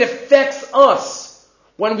 Number 3, it affects us.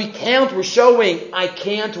 When we count, we're showing, I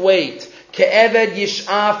can't wait. Ke'eved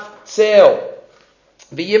Yish'af Tzel.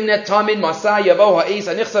 V'yimnet Tamin Masai Yavo Ha'is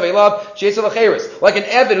HaNichsav Elav She'esel HaCheres. Like an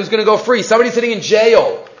Eved who's going to go free. Somebody's sitting in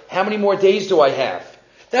jail. How many more days do I have?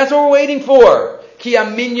 That's what we're waiting for. Ki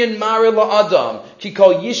aminyan mari la'adam, ki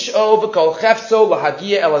kol yish'o v'kol chefso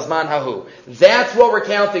lahagia el azman hahu. That's what we're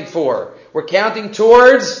counting for. We're counting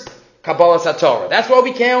towards Kabbalas HaTorah. That's what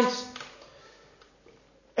we count.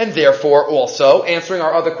 And therefore also, answering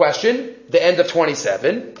our other question, the end of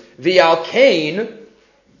 27, v'al kain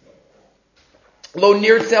lo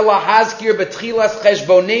nirtze lahazkir betchilas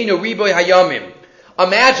cheshboneinu riboy hayamim.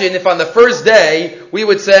 Imagine if on the first day we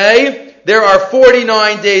would say, there are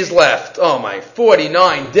 49 days left. Oh my,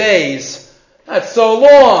 49 days. That's so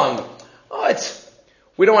long.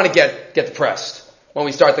 We don't want to get depressed when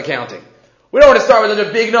we start the counting. We don't want to start with such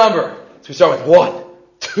a big number. So we start with 1,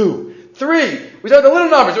 2, 3. We start with the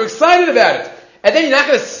little numbers. We're excited about it. And then you're not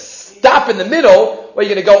going to stop in the middle, or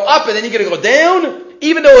you're going to go up and then you're going to go down,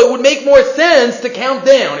 even though it would make more sense to count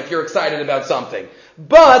down if you're excited about something.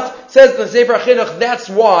 But, says the Sefer HaChinuch, that's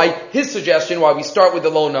why, his suggestion, why we start with the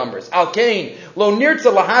low numbers. Al kain, lo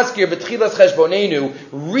nirtza lahaskir betchilas cheshbonenu,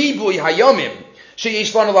 ribui hayomim,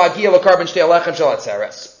 sheyesh lanu la'agia l'karban shtei alechem shel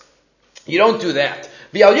atzeres. You don't do that.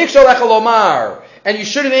 V'al yikshol lecha lomar, and you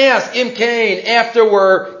shouldn't ask, im kain, after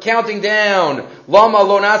we're counting down, lama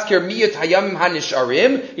lo naskir miyut hayamim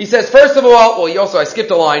hanisharim. He says, first of all, I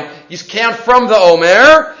skipped a line, you count from the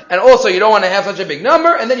Omer, and also you don't want to have such a big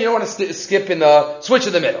number, and then you don't want to skip in the switch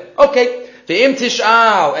in the middle. Okay. The im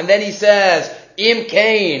tish'al, and then he says, im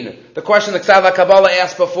kain, the question that Ksav HaKabbalah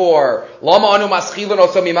asked before, lama anu maschilun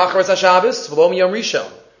oso mimachras HaShabbos, v'lo miyom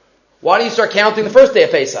rishon. Why do you start counting the first day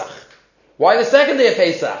of Pesach? Why the second day of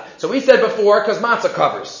Pesach? So we said before, because matzah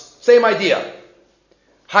covers. Same idea.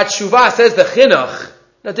 Hatshuvah says the Chinuch,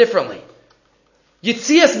 no, differently.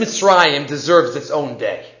 Yitzias Mitzrayim deserves its own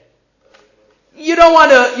day. You don't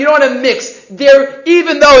want to mix there,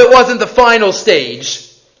 even though it wasn't the final stage,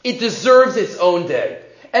 it deserves its own day.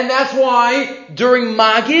 And that's why during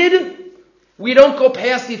Magid, we don't go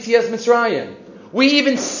past Yitzias Mitzrayim. We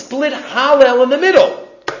even split Hallel in the middle.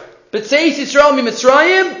 B'tzeis Yisrael mi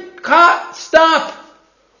Mitzrayim, stop.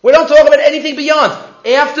 We don't talk about anything beyond.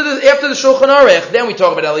 After the Shulchan Aruch, then we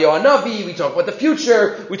talk about Eliyahu Hanavi, we talk about the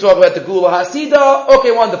future, we talk about the Gula Hasida.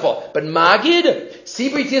 Okay, wonderful. But Magid,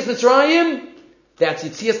 Sibri Yitzias Mitzrayim, that's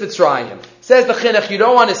Yitzias Mitzrayim. Says the Chinuch, you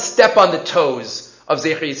don't want to step on the toes of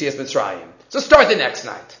Zecher Yitzias Mitzrayim. So start the next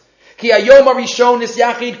night. Ki hayom harishon nis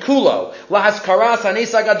yachid kulo lahaskaras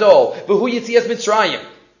hanes hagadol v'hu Yitzias Mitzrayim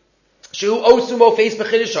shehu osu mofeis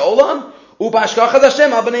b'chidush ha'olam u'b'hashgachas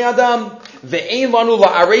Hashem al b'nei adam. ve'ein lanu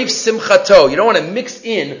la'arev simchato. You don't want to mix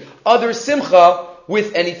in other simcha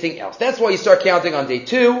with anything else. That's why you start counting on day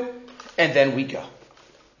 2, and then we go.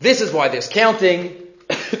 This is why there's counting.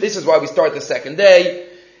 This is why we start the second day.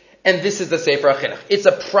 And this is the Sefer HaChinuch. It's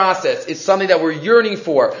a process. It's something that we're yearning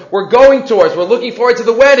for. We're going towards. We're looking forward to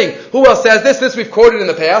the wedding. Who else says this? This we've quoted in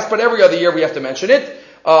the past, but every other year we have to mention it.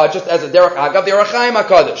 Just as a derech agav, the Orach Chaim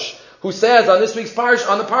HaKadosh, who says on this week's parsha,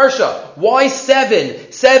 on the parsha, why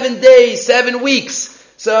 7? 7 days, 7 weeks.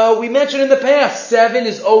 So we mentioned in the past, 7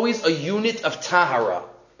 is always a unit of tahara.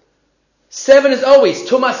 7 is always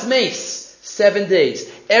tumas meis. 7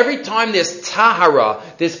 days. Every time there's tahara,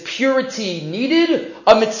 there's purity needed,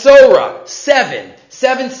 a mitzorah. 7.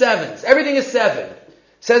 7 sevens. Everything is 7.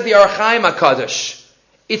 Says the Orach Chaim HaKadosh.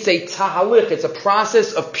 It's a tahalik. It's a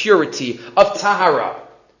process of purity, of tahara.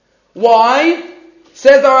 Why?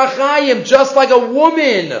 Says the Orach Chaim, just like a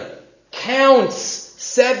woman counts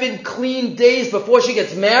 7 clean days before she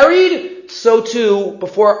gets married, so too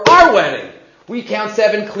before our wedding. We count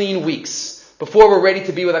 7 clean weeks before we're ready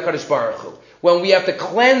to be with HaKadosh Baruch Hu. When we have to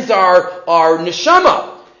cleanse our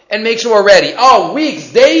neshama and make sure we're ready. Oh,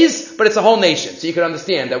 weeks, days, but it's a whole nation. So you can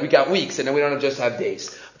understand that we got weeks and then we don't just have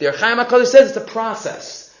days. The Orach Chaim HaKadosh says it's a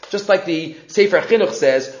process. Just like the Sefer HaChinuch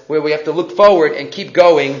says, where we have to look forward and keep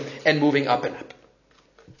going and moving up and up.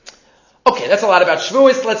 Okay, that's a lot about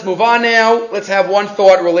Shavuos. Let's move on now. Let's have one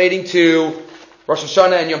thought relating to Rosh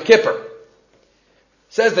Hashanah and Yom Kippur.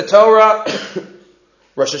 Says the Torah,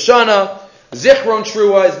 Rosh Hashanah, Zichron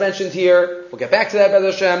Trua is mentioned here. We'll get back to that,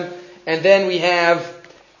 B'ezras Hashem. And then we have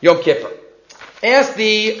Yom Kippur. Ask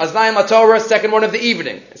the Aznayim LaTorah, second one of the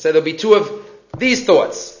evening. So there'll be 2 of these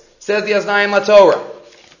thoughts. Says the Aznayim LaTorah.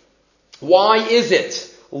 Why is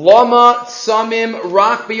it? Lama Tsamim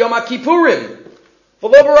Rak B'Yom HaKippurim.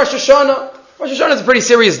 V'lo Rosh Hashanah. Rosh Hashanah is a pretty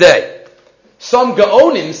serious day. Some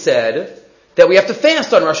Gaonim said that we have to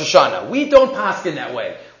fast on Rosh Hashanah. We don't paskin that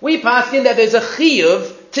way. We paskin that there's a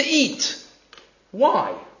chiyuv to eat.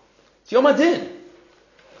 Why? It's Yom Adin.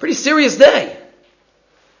 Pretty serious day.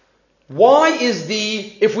 Why is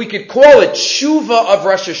if we could call it Tshuva of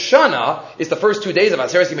Rosh Hashanah, is the first 2 days of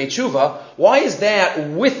Aseret Yimei Tshuva, why is that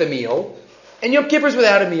with a meal, and Yom Kippur is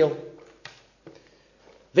without a meal?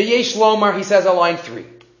 V'yesh lomar, he says on line 3,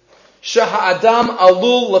 Shaha Adam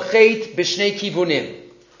alul l'chet b'shnei kivunim.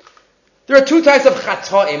 There are 2 types of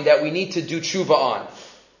chata'im that we need to do tshuva on.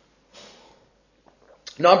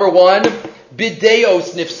 Number 1,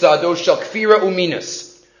 bideos nifsado shel kfira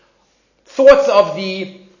uminus. Thoughts of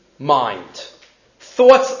the mind.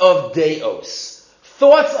 Thoughts of deos.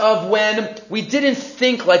 Thoughts of when we didn't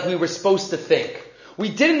think like we were supposed to think. We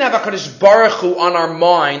didn't have HaKadosh Baruch Hu on our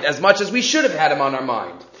mind as much as we should have had him on our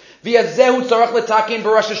mind. V'yazehu tzarach l'takin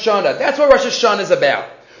b'Rosh Hashanah. That's what Rosh Hashanah is about.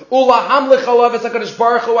 Ulaham l'chalav es HaKadosh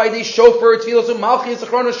Baruch Hu aydi shofar tfilos u'malchis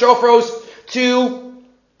achronos shofros, to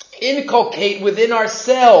inculcate within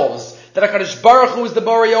ourselves that HaKadosh Baruch Hu is the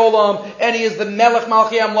Borei Olam and He is the Melech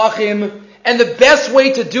Malchi Amlachim. And the best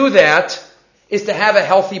way to do that is to have a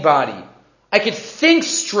healthy body. I can think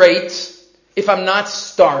straight if I'm not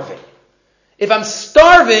starving. If I'm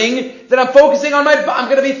starving, then I'm focusing on I'm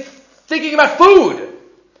going to be thinking about food.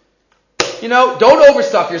 Don't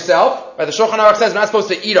overstuff yourself. The Shulchan Aruch says we're not supposed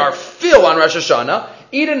to eat our fill on Rosh Hashanah.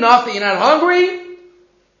 Eat enough that you're not hungry,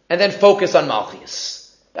 and then focus on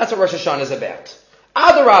Malchus. That's what Rosh Hashanah is about.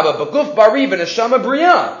 Adarabba, b'guf bari v'neshama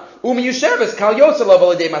b'riyah, u'miyusheves kal yotze lo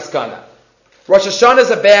v'ledei maskana. Rosh Hashanah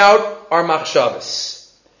is about our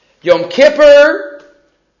machshavas. Yom Kippur,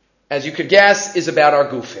 as you could guess, is about our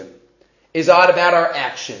gufim. Is about our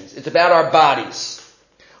actions. It's about our bodies.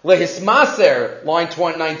 Lehismaser, line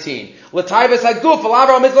 19. L'taivas haguf,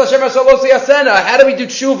 v'lavar mitzvah Hashem asalosi asena. How do we do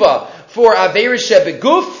tshuva for averis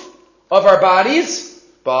shebeguf of our bodies?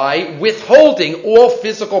 By withholding all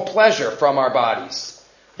physical pleasure from our bodies.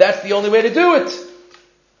 That's the only way to do it.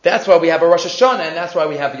 That's why we have a Rosh Hashanah, and that's why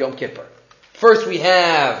we have Yom Kippur. First we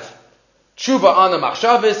have tshuva on the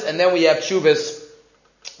machshavas, and then we have tshuvas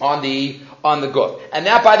on the guf. And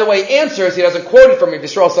that, by the way, answers, he doesn't quote it from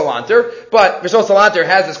Yisrael Salanter, but Yisrael Salanter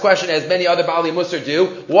has this question, as many other Baalei Musar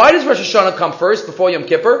do. Why does Rosh Hashanah come first before Yom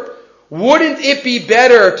Kippur? Wouldn't it be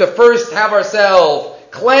better to first have ourselves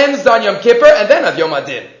cleansed on Yom Kippur and then have Yom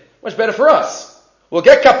Adin? Much better for us. We'll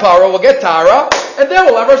get kapara, we'll get tara, and then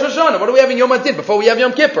we'll have Rosh Hashanah. What do we have in Yom Adin before we have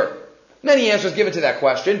Yom Kippur? Many answers given to that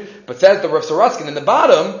question, but says the Rav Saraskin in the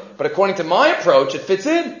bottom, but according to my approach, it fits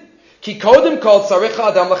in. Ki kodim kol tzarich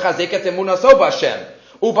adam lechazek et emunaso b'Hashem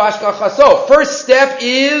ub'hashgachaso. First step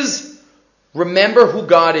is remember who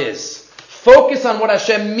God is. Focus on what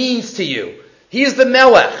Hashem means to you. He is the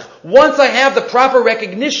Melech. Once I have the proper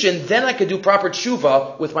recognition, then I can do proper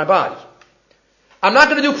tshuva with my body. I'm not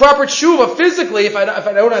going to do proper tshuva physically if I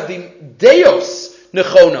don't have the deos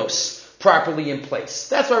nechonos properly in place.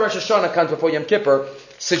 That's why Rosh Hashanah comes before Yom Kippur,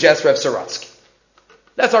 suggests Reb Saratsky.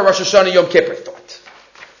 That's our Rosh Hashanah Yom Kippur thought.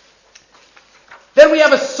 Then we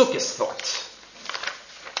have a Sukkot thought.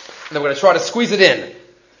 And then we're going to try to squeeze it in.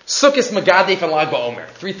 Sukkot, Megadif, and Lag BaOmer.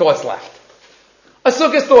 3 thoughts left. A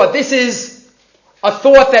Sukkot thought. This is a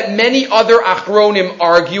thought that many other Achronim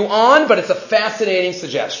argue on, but it's a fascinating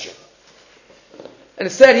suggestion. And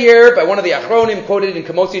it's said here by one of the Achronim, quoted in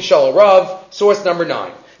Kamotzi Shalom Rav, source number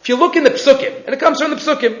 9. If you look in the Psukim, and it comes from the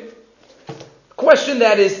Psukim, question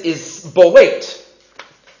that is bolate.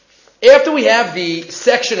 After we have the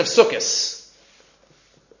section of Sukkos,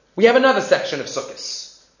 we have another section of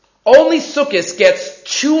Sukkos. Only Sukkos gets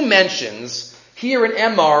 2 mentions here in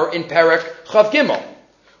Emor in Perek Chav Gimel.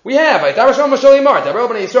 We have and then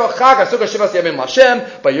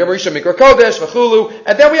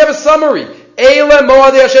we have a summary.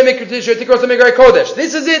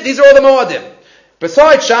 This is it. These are all the Moadim.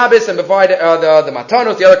 Besides Shabbos and besides the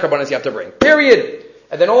Matanos, the other Karbanos you have to bring. Period.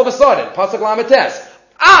 And then all of a sudden, Pasuk Lametes.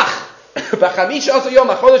 And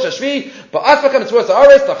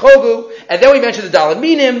then we mention the Daled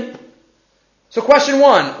Minim. So question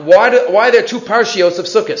 1, why are there 2 parshios of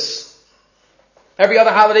Sukkos? Every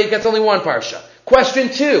other holiday gets only 1 parsha. Question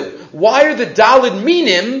 2, why are the Daled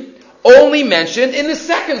Minim only mentioned in the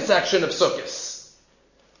second section of Sukkos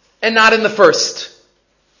and not in the first?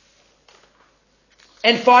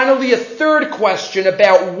 And finally, a third question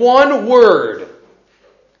about 1 word.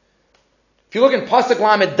 If you look in Pasuk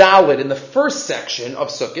Lamed Daled in the first section of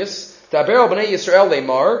Sukkos, Daber al bnei Yisrael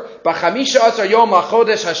Emor, b'chamisha asar yom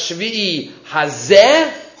hachodesh hashvi'i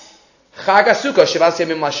hazeh chag HaSukkah shivas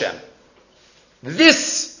yamim l'Hashem.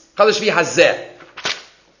 This Chodesh Shvi'i hazeh,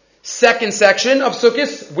 second section of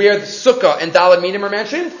Sukkos, where the Sukkah and Daled Minim are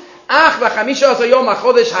mentioned. Ach b'chamisha asar yom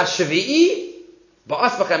hachodesh hashvi'i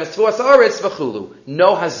ba'as b'chem es haaretz v'chulu.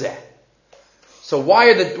 No hazeh. So why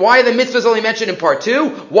are the mitzvahs only mentioned in part 2?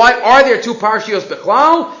 Why are there 2 parshios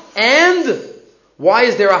b'chlal? And why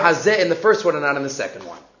is there a hazeh in the first one and not in the second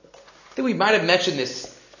one? I think we might have mentioned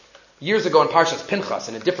this years ago in Parshas Pinchas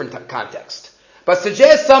in a different context. But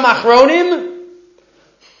suggests some achronim,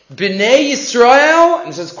 Bnei Yisrael, and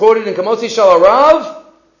this is quoted in Kamotzi Shalom Rav,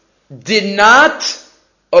 did not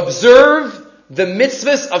observe the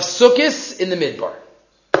mitzvahs of Sukkos in the Midbar.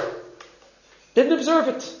 Didn't observe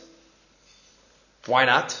it. Why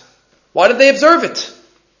not? Why did they observe it?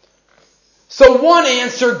 So one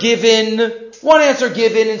answer given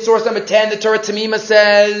in source number 10, the Torah Tamima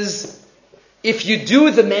says, if you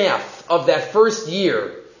do the math of that first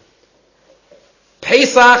year,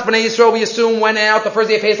 Pesach, Bnei Yisrael, we assume, went out, the first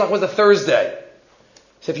day of Pesach was a Thursday.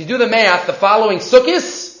 So if you do the math, the following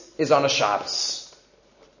Sukkos is on a Shabbos.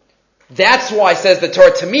 That's why, says the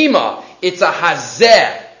Torah Tamima, it's a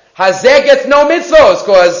Hazeh. Hazeh gets no mitzvos,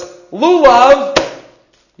 because Lulav,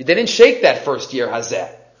 you didn't shake that first year Hazeh.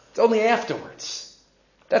 It's only afterwards.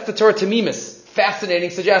 That's the Torah Tamima's fascinating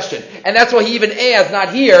suggestion. And that's why he even adds,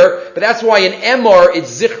 not here, but that's why in Emor it's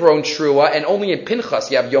Zichron Trua, and only in Pinchas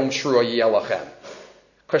you have Yom Trua Yelachem.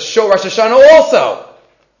 Because Rosh Hashanah also.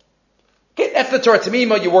 Okay, that's the Torah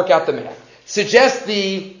Tamima, you work out the math. Suggest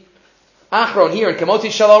the Achron here in Kamotzi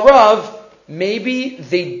Shalom Rav, maybe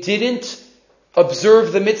they didn't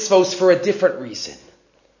observe the mitzvos for a different reason.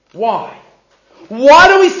 Why? Why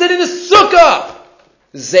do we sit in the sukkah?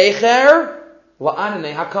 Zecher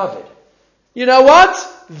la'ananei hakavod. You know what?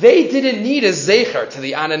 They didn't need a zecher to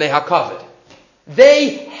the ananei hakavod.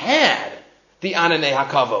 They had the ananei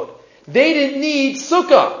hakavod. They didn't need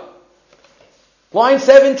sukkah. Line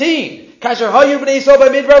 17. Kasher hayu b'nei Yisrael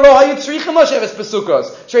b'midbar lo hayu tzrichim l'sheves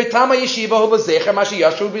b'sukkos. Shrei tama yeshiva hu l'zecher ma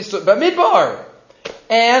sheyashu b'midbar.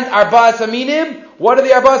 And Arba'as Aminim, what are the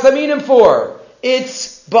Arba'as Aminim for?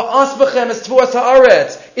 It's ba'as b'chem, it's tfuas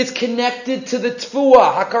ha'aretz. It's connected to the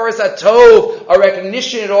tfuah, hakaras hatov, a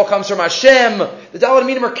recognition, it all comes from Hashem. The Daled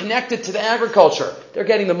Minim are connected to the agriculture. They're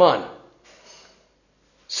getting the mun.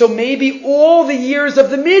 So maybe all the years of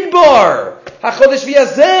the Midbar, HaChodesh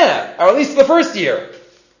v'Hazeh, or at least the first year.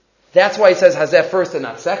 That's why he says Hazeh first and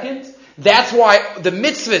not second. That's why the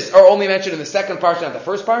mitzvahs are only mentioned in the second parsha, not the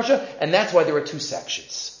first parsha, and that's why there are 2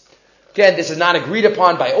 sections. Again, this is not agreed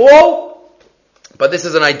upon by all, but this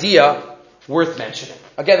is an idea worth mentioning.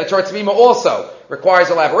 Again, the Torah Tamima also requires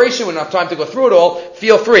elaboration. We don't have time to go through it all.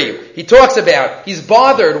 Feel free. He talks about, he's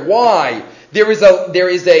bothered why there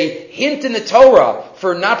is a hint in the Torah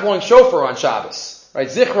for not blowing shofar on Shabbos. Right?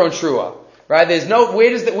 Zichron Trua. Right?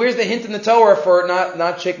 Where's the hint in the Torah for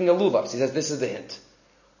not shaking a lulav? So he says this is the hint.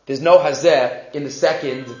 There's no hazeh in the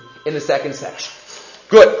second section.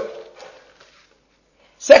 Good.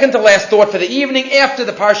 Second to last thought for the evening, after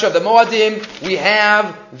the Parsha of the Moadim, we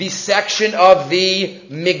have the section of the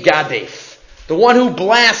Megadef, the one who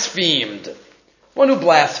blasphemed.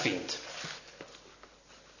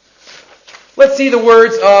 Let's see the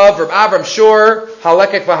words of Reb Avram Shor,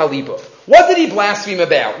 Halekek V'Haliba. What did he blaspheme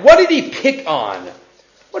about? What did he pick on?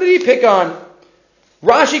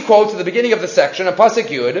 Rashi quotes at the beginning of the section, a Pasuk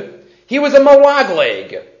Yud, he was a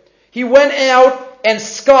Malagleg. He went out and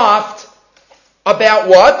scoffed about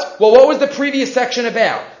what? Well, what was the previous section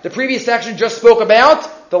about? The previous section just spoke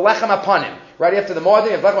about the Lechem Apanim. Right after the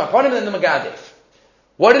Moadim, of Lechem Apanim, and then the Megadef.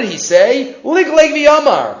 What did he say? Ligleg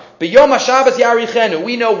v'yamar. B'yom HaShabbos yarichenu.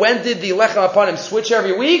 We know when did the Lechem Apanim switch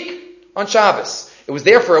every week? On Shabbos. It was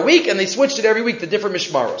there for a week, and they switched it every week to different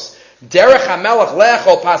mishmaros. Derech HaMelech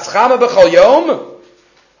lechol paschama b'chol yom.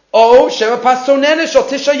 O shema pasonene shal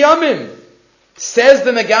tisha yamim. Says the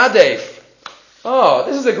Megadef. Oh,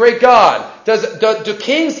 this is a great God. Do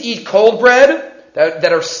kings eat cold bread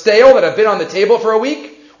that are stale, that have been on the table for a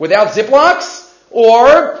week, without Ziplocs?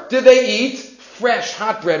 Or do they eat fresh,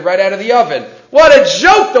 hot bread right out of the oven? What a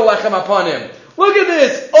joke, the Lechem Apanim. Look at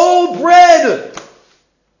this, old bread.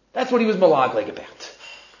 That's what he was malagleg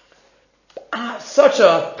about. Such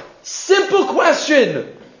a simple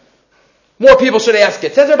question. More people should ask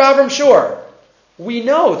it. Says Reb Avram Shor. We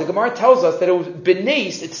know, the Gemara tells us that it was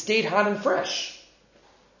benes, it stayed hot and fresh.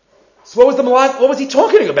 So what was he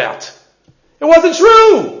talking about? It wasn't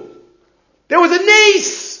true. There was a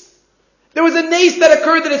nace. There was a nace that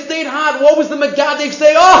occurred that it stayed hot. What was the Megadef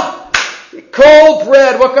say? Oh, cold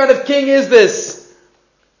bread. What kind of king is this?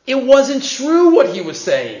 It wasn't true what he was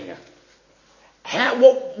saying.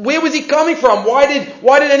 Where was he coming from? Why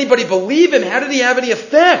did anybody believe him? How did he have any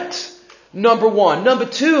effect? Number one. Number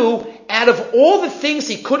two, out of all the things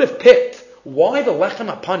he could have picked, why the Lechem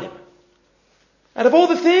Apanim? Out of all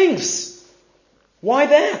the things, why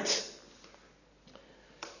that?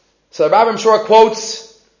 So the Rabbi Shor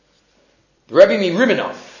quotes the Rebbe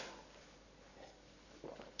Miriminov.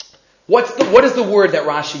 What is the word that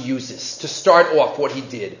Rashi uses to start off what he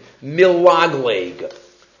did? Milagleg.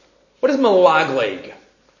 What is milagleg?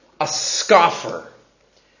 A scoffer.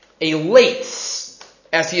 A lates,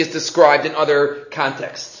 as he is described in other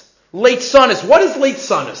contexts. Late sonus. What is late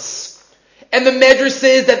sonus? And the Medrash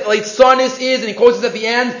says that late sonus is, and he quotes it at the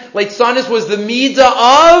end, late sonus was the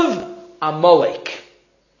midah of Amalek.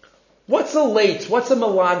 What's a late? What's a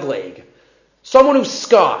malagleg? Someone who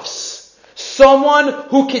scoffs. Someone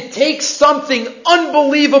who can take something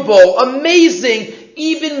unbelievable, amazing,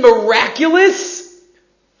 even miraculous,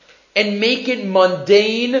 and make it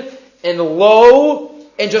mundane and low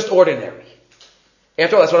and just ordinary.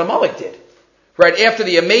 After all, that's what Amalek did. Right after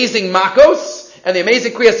the amazing Makos and the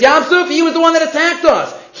amazing Kriyas Yamsuf, he was the one that attacked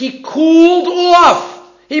us. He cooled off.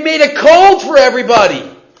 He made it cold for everybody.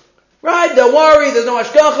 Right? Don't worry, there's no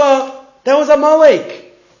Hashgacha. That was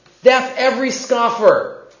Amalek. That's every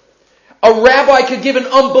scoffer. A rabbi could give an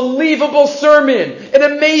unbelievable sermon, an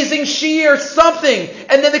amazing shiur, something,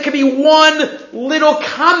 and then there could be one little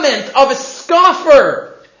comment of a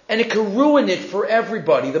scoffer, and it could ruin it for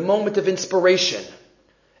everybody, the moment of inspiration.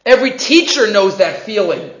 Every teacher knows that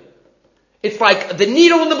feeling. It's like the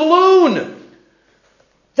needle in the balloon.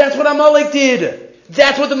 That's what Amalek did.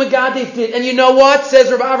 That's what the Megadef did. And you know what?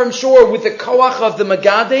 Says Rav Avram Shor, with the koach of the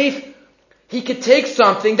Megadef, he could take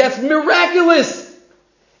something that's miraculous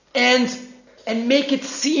and make it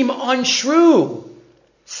seem untrue.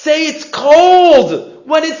 Say it's cold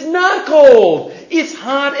when it's not cold. It's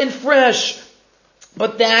hot and fresh.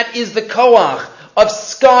 But that is the koach of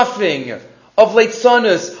scoffing, of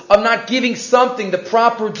leitzanus, of not giving something the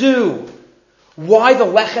proper due. Why the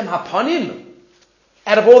Lechem Hapanim?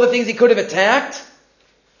 Out of all the things he could have attacked?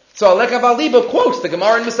 So Alekav Aliba quotes the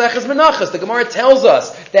Gemara in Maseches Menachos. The Gemara tells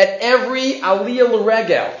us that every Aliyah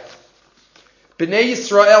L'Regel, Bnei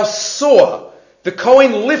Yisrael saw the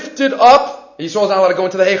Kohen lifted up, Yisrael's not allowed to go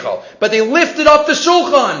into the Heichal, but they lifted up the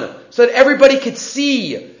Shulchan so that everybody could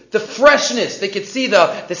see the freshness, they could see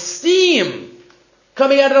the steam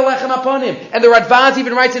coming out of the Lechem Apanim. And the Radvaz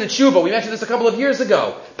even writes in a Tshuva, we mentioned this a couple of years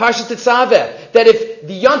ago, Parshas Tetzaveh, that if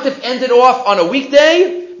the Yontif ended off on a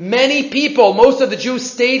weekday, many people, most of the Jews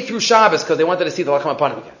stayed through Shabbos because they wanted to see the Lechem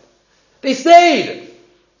Apanim again. They stayed.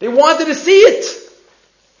 They wanted to see it.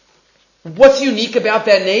 What's unique about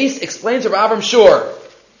that nace? Explains Rav Avram Shor.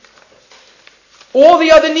 All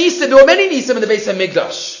the other nisim, there were many nisim in the Beis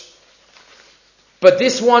HaMikdash. But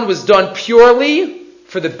this one was done purely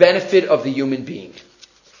for the benefit of the human being.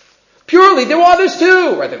 Purely. There were others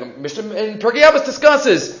too. Right? The Mishnah in Pirkei Avos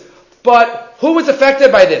discusses. But who was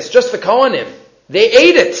affected by this? Just the Kohanim. They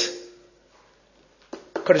ate it.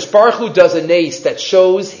 HaKadosh Baruch Hu does a nace that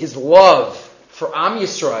shows his love for Am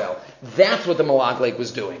Yisrael. That's what the Malaglek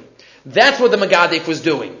was doing. That's what the Megadek was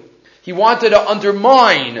doing. He wanted to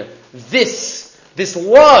undermine this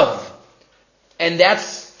love. And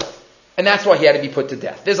that's why he had to be put to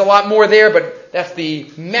death. There's a lot more there, but that's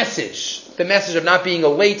the message. The message of not being a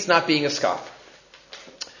late, not being a scoffer.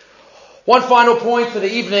 One final point for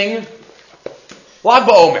the evening. Lag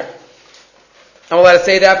BaOmer. I'm allowed to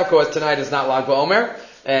say that because tonight is not Lag BaOmer.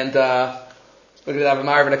 And we're going to have a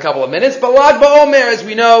Ma'ariv in a couple of minutes. But Lag BaOmer, as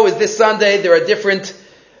we know, is this Sunday. There are different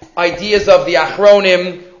ideas of the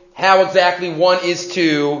Achronim, how exactly one is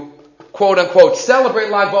to, quote unquote, celebrate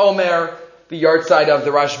Lag BaOmer, the yard side of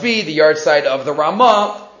the Rashbi, the yard side of the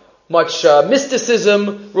Ramah, much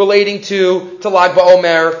mysticism relating to Lag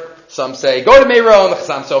BaOmer. Some say, go to Meiron, the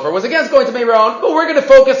Chassam Sofer was against going to Meiron, but we're going to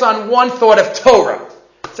focus on one thought of Torah.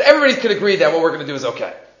 So everybody could agree that what we're going to do is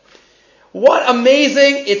okay. What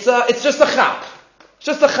amazing, it's just a chap. It's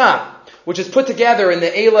just a chap, which is put together in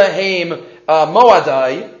the Elohim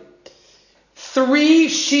Moadai. 3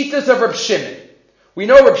 shitas of Reb Shimon. We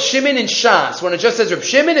know Reb Shimon in Shas. When it just says Reb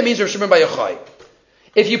Shimon, it means Reb Shimon Bar Yochai.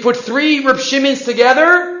 If you put 3 Reb Shimons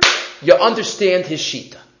together, you understand his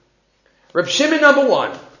shita. Reb Shimon number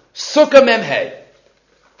 1, Sukkah Memhei.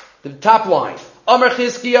 The top line. Amar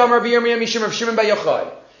Chizki, Amar B'Yirmiyah, Mishim Reb Shimon Bar Yochai.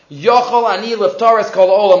 Yochol ani leftaras kol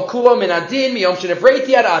olam kulo min adin miyom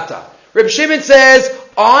shenevreiti ad ata. Reb Shimon says,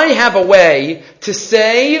 I have a way to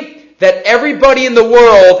say that everybody in the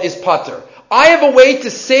world is pater. I have a way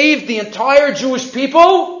to save the entire Jewish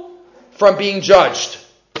people from being judged.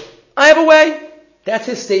 I have a way. That's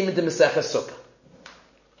his statement in Maseches Sukkah.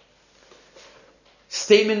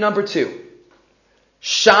 Statement number 2.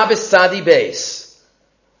 Shabbos Sadi Beis.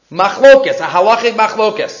 Machlokes, a halachic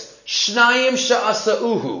machlokes. Shnayim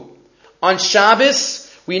sha'asa'uhu. On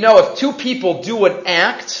Shabbos, we know if 2 people do an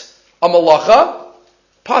act, a malacha,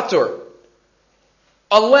 patur.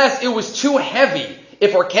 Unless it was too heavy.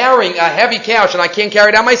 If we're carrying a heavy couch and I can't carry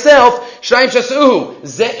it out myself, Shnayim sha'asa'uhu.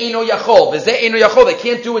 Ze'ino yachol. Ze'ino yachol. They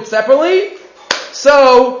can't do it separately.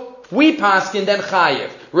 So, we paskin then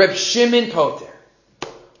chayiv. Reb Shimon poter.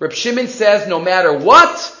 Reb Shimon says no matter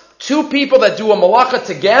what, 2 people that do a malacha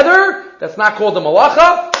together, that's not called a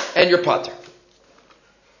malacha, and you're pater.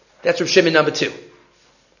 That's Reb Shimon number 2.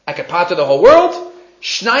 I could pater the whole world.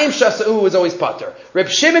 Shnayim shasa'u is always pater. Reb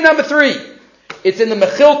Shimon number 3. It's in the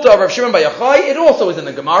Mechilta of Reb Shimon Bar Yochai. It also is in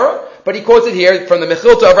the Gemara, but he quotes it here from the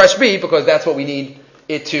Mechilta of Rashbi because that's what we need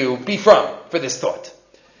it to be from for this thought.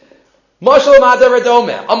 Mashal Madar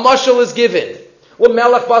Adome. A mashal is given.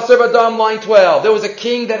 Melech Basar Adam, line 12. There was a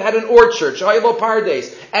king that had an orchard, Shahilo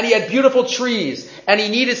Pardes, and he had beautiful trees, and he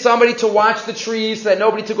needed somebody to watch the trees so that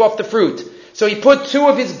nobody took off the fruit. So he put 2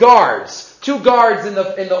 of his guards, 2 guards in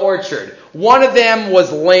the orchard. One of them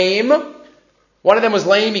was lame.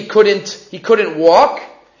 He couldn't walk,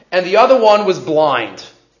 and the other one was blind.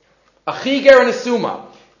 A chiger and a suma.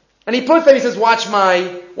 And he puts them, he says, watch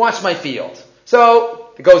my field.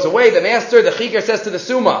 So it goes away, the master, the chiger says to the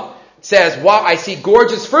suma, says, wow, I see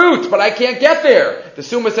gorgeous fruit, but I can't get there. The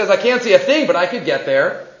suma says, I can't see a thing, but I could get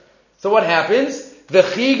there. So what happens? The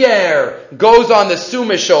chiger goes on the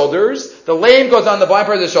suma's shoulders. The lame goes on the blind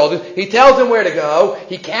person's shoulders. He tells him where to go.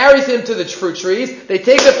 He carries him to the fruit trees. They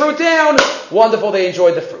take the fruit down. Wonderful, they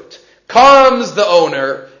enjoy the fruit. Comes the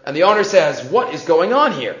owner, and the owner says, what is going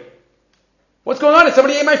on here? What's going on?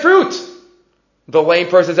 Somebody ate my fruit. The lame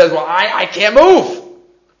person says, well, I can't move.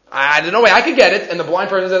 There's no way I could get it. And the blind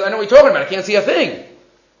person says, I know what you're talking about. I can't see a thing.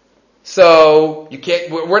 So,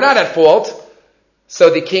 we're not at fault. So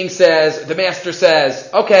the master says,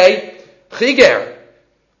 okay, chiger,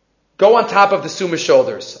 go on top of the suma's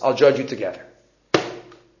shoulders. I'll judge you together.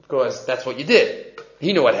 Because that's what you did.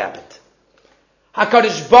 He knew what happened.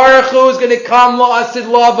 HaKadosh Baruch Hu is going to come la'asid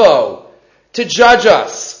lavo to judge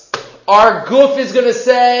us. Our guf is going to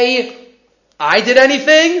say, I did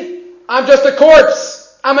anything? I'm just a corpse.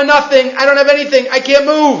 I'm a nothing. I don't have anything. I can't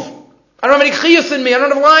move. I don't have any chiyus in me. I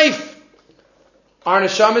don't have life. Our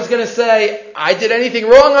neshama is going to say, I did anything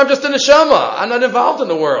wrong? I'm just a neshama. I'm not involved in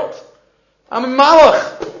the world. I'm a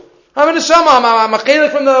malach. I'm a neshama. I'm a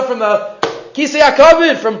chelik from the kisei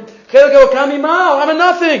hakavod, from chelik okami mal. I'm a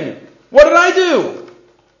nothing. What did I do?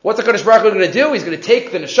 What's the HaKadosh Baruch Hu going to do? He's going to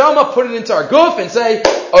take the neshama, put it into our guf, and say,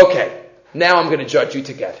 okay, now I'm going to judge you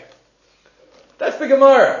together. That's the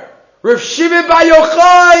Gemara. Rav Shimon Bar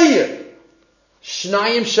Yochai.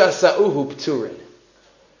 Shnayim shasa'uhu p'turin.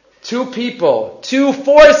 2 people, 2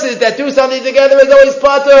 forces that do something together is always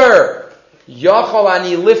pater. Yachol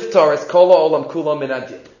ani liftar es kol ha'olam kulo min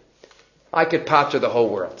adin. I could pater the whole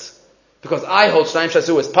world. because I hold Shnayim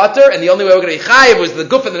Shasu as Pater, and the only way we're going to be Chayiv was the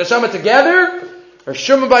Guf and the Neshama together, or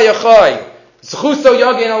Shum Bayachai, Zchuso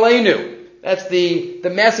Yagin Aleinu. That's the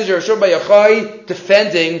message of Shum Bayachai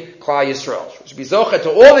defending Klal Yisrael. We should be Zocha to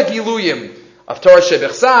all the Giluyim of Torah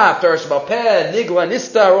Shebechsa, Torah Shebalpeh, Nigla,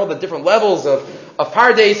 Nistar, all the different levels of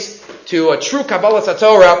Pardes, to a true Kabbalah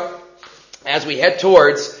Satorah as we head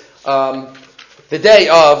towards the day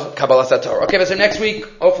of Kabbalah Satorah. Okay, so next week,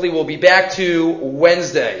 hopefully we'll be back to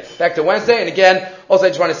Wednesday. And again, also I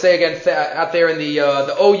just want to say again, out there in the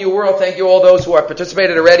OU world, thank you all those who have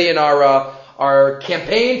participated already in our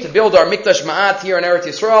campaign to build our Mikdash Ma'at here in Eretz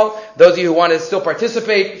Yisrael. Those of you who want to still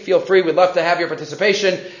participate, feel free. We'd love to have your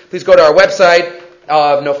participation. Please go to our website,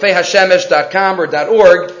 nofehashemesh.com or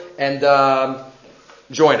 .org, and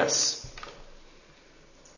join us.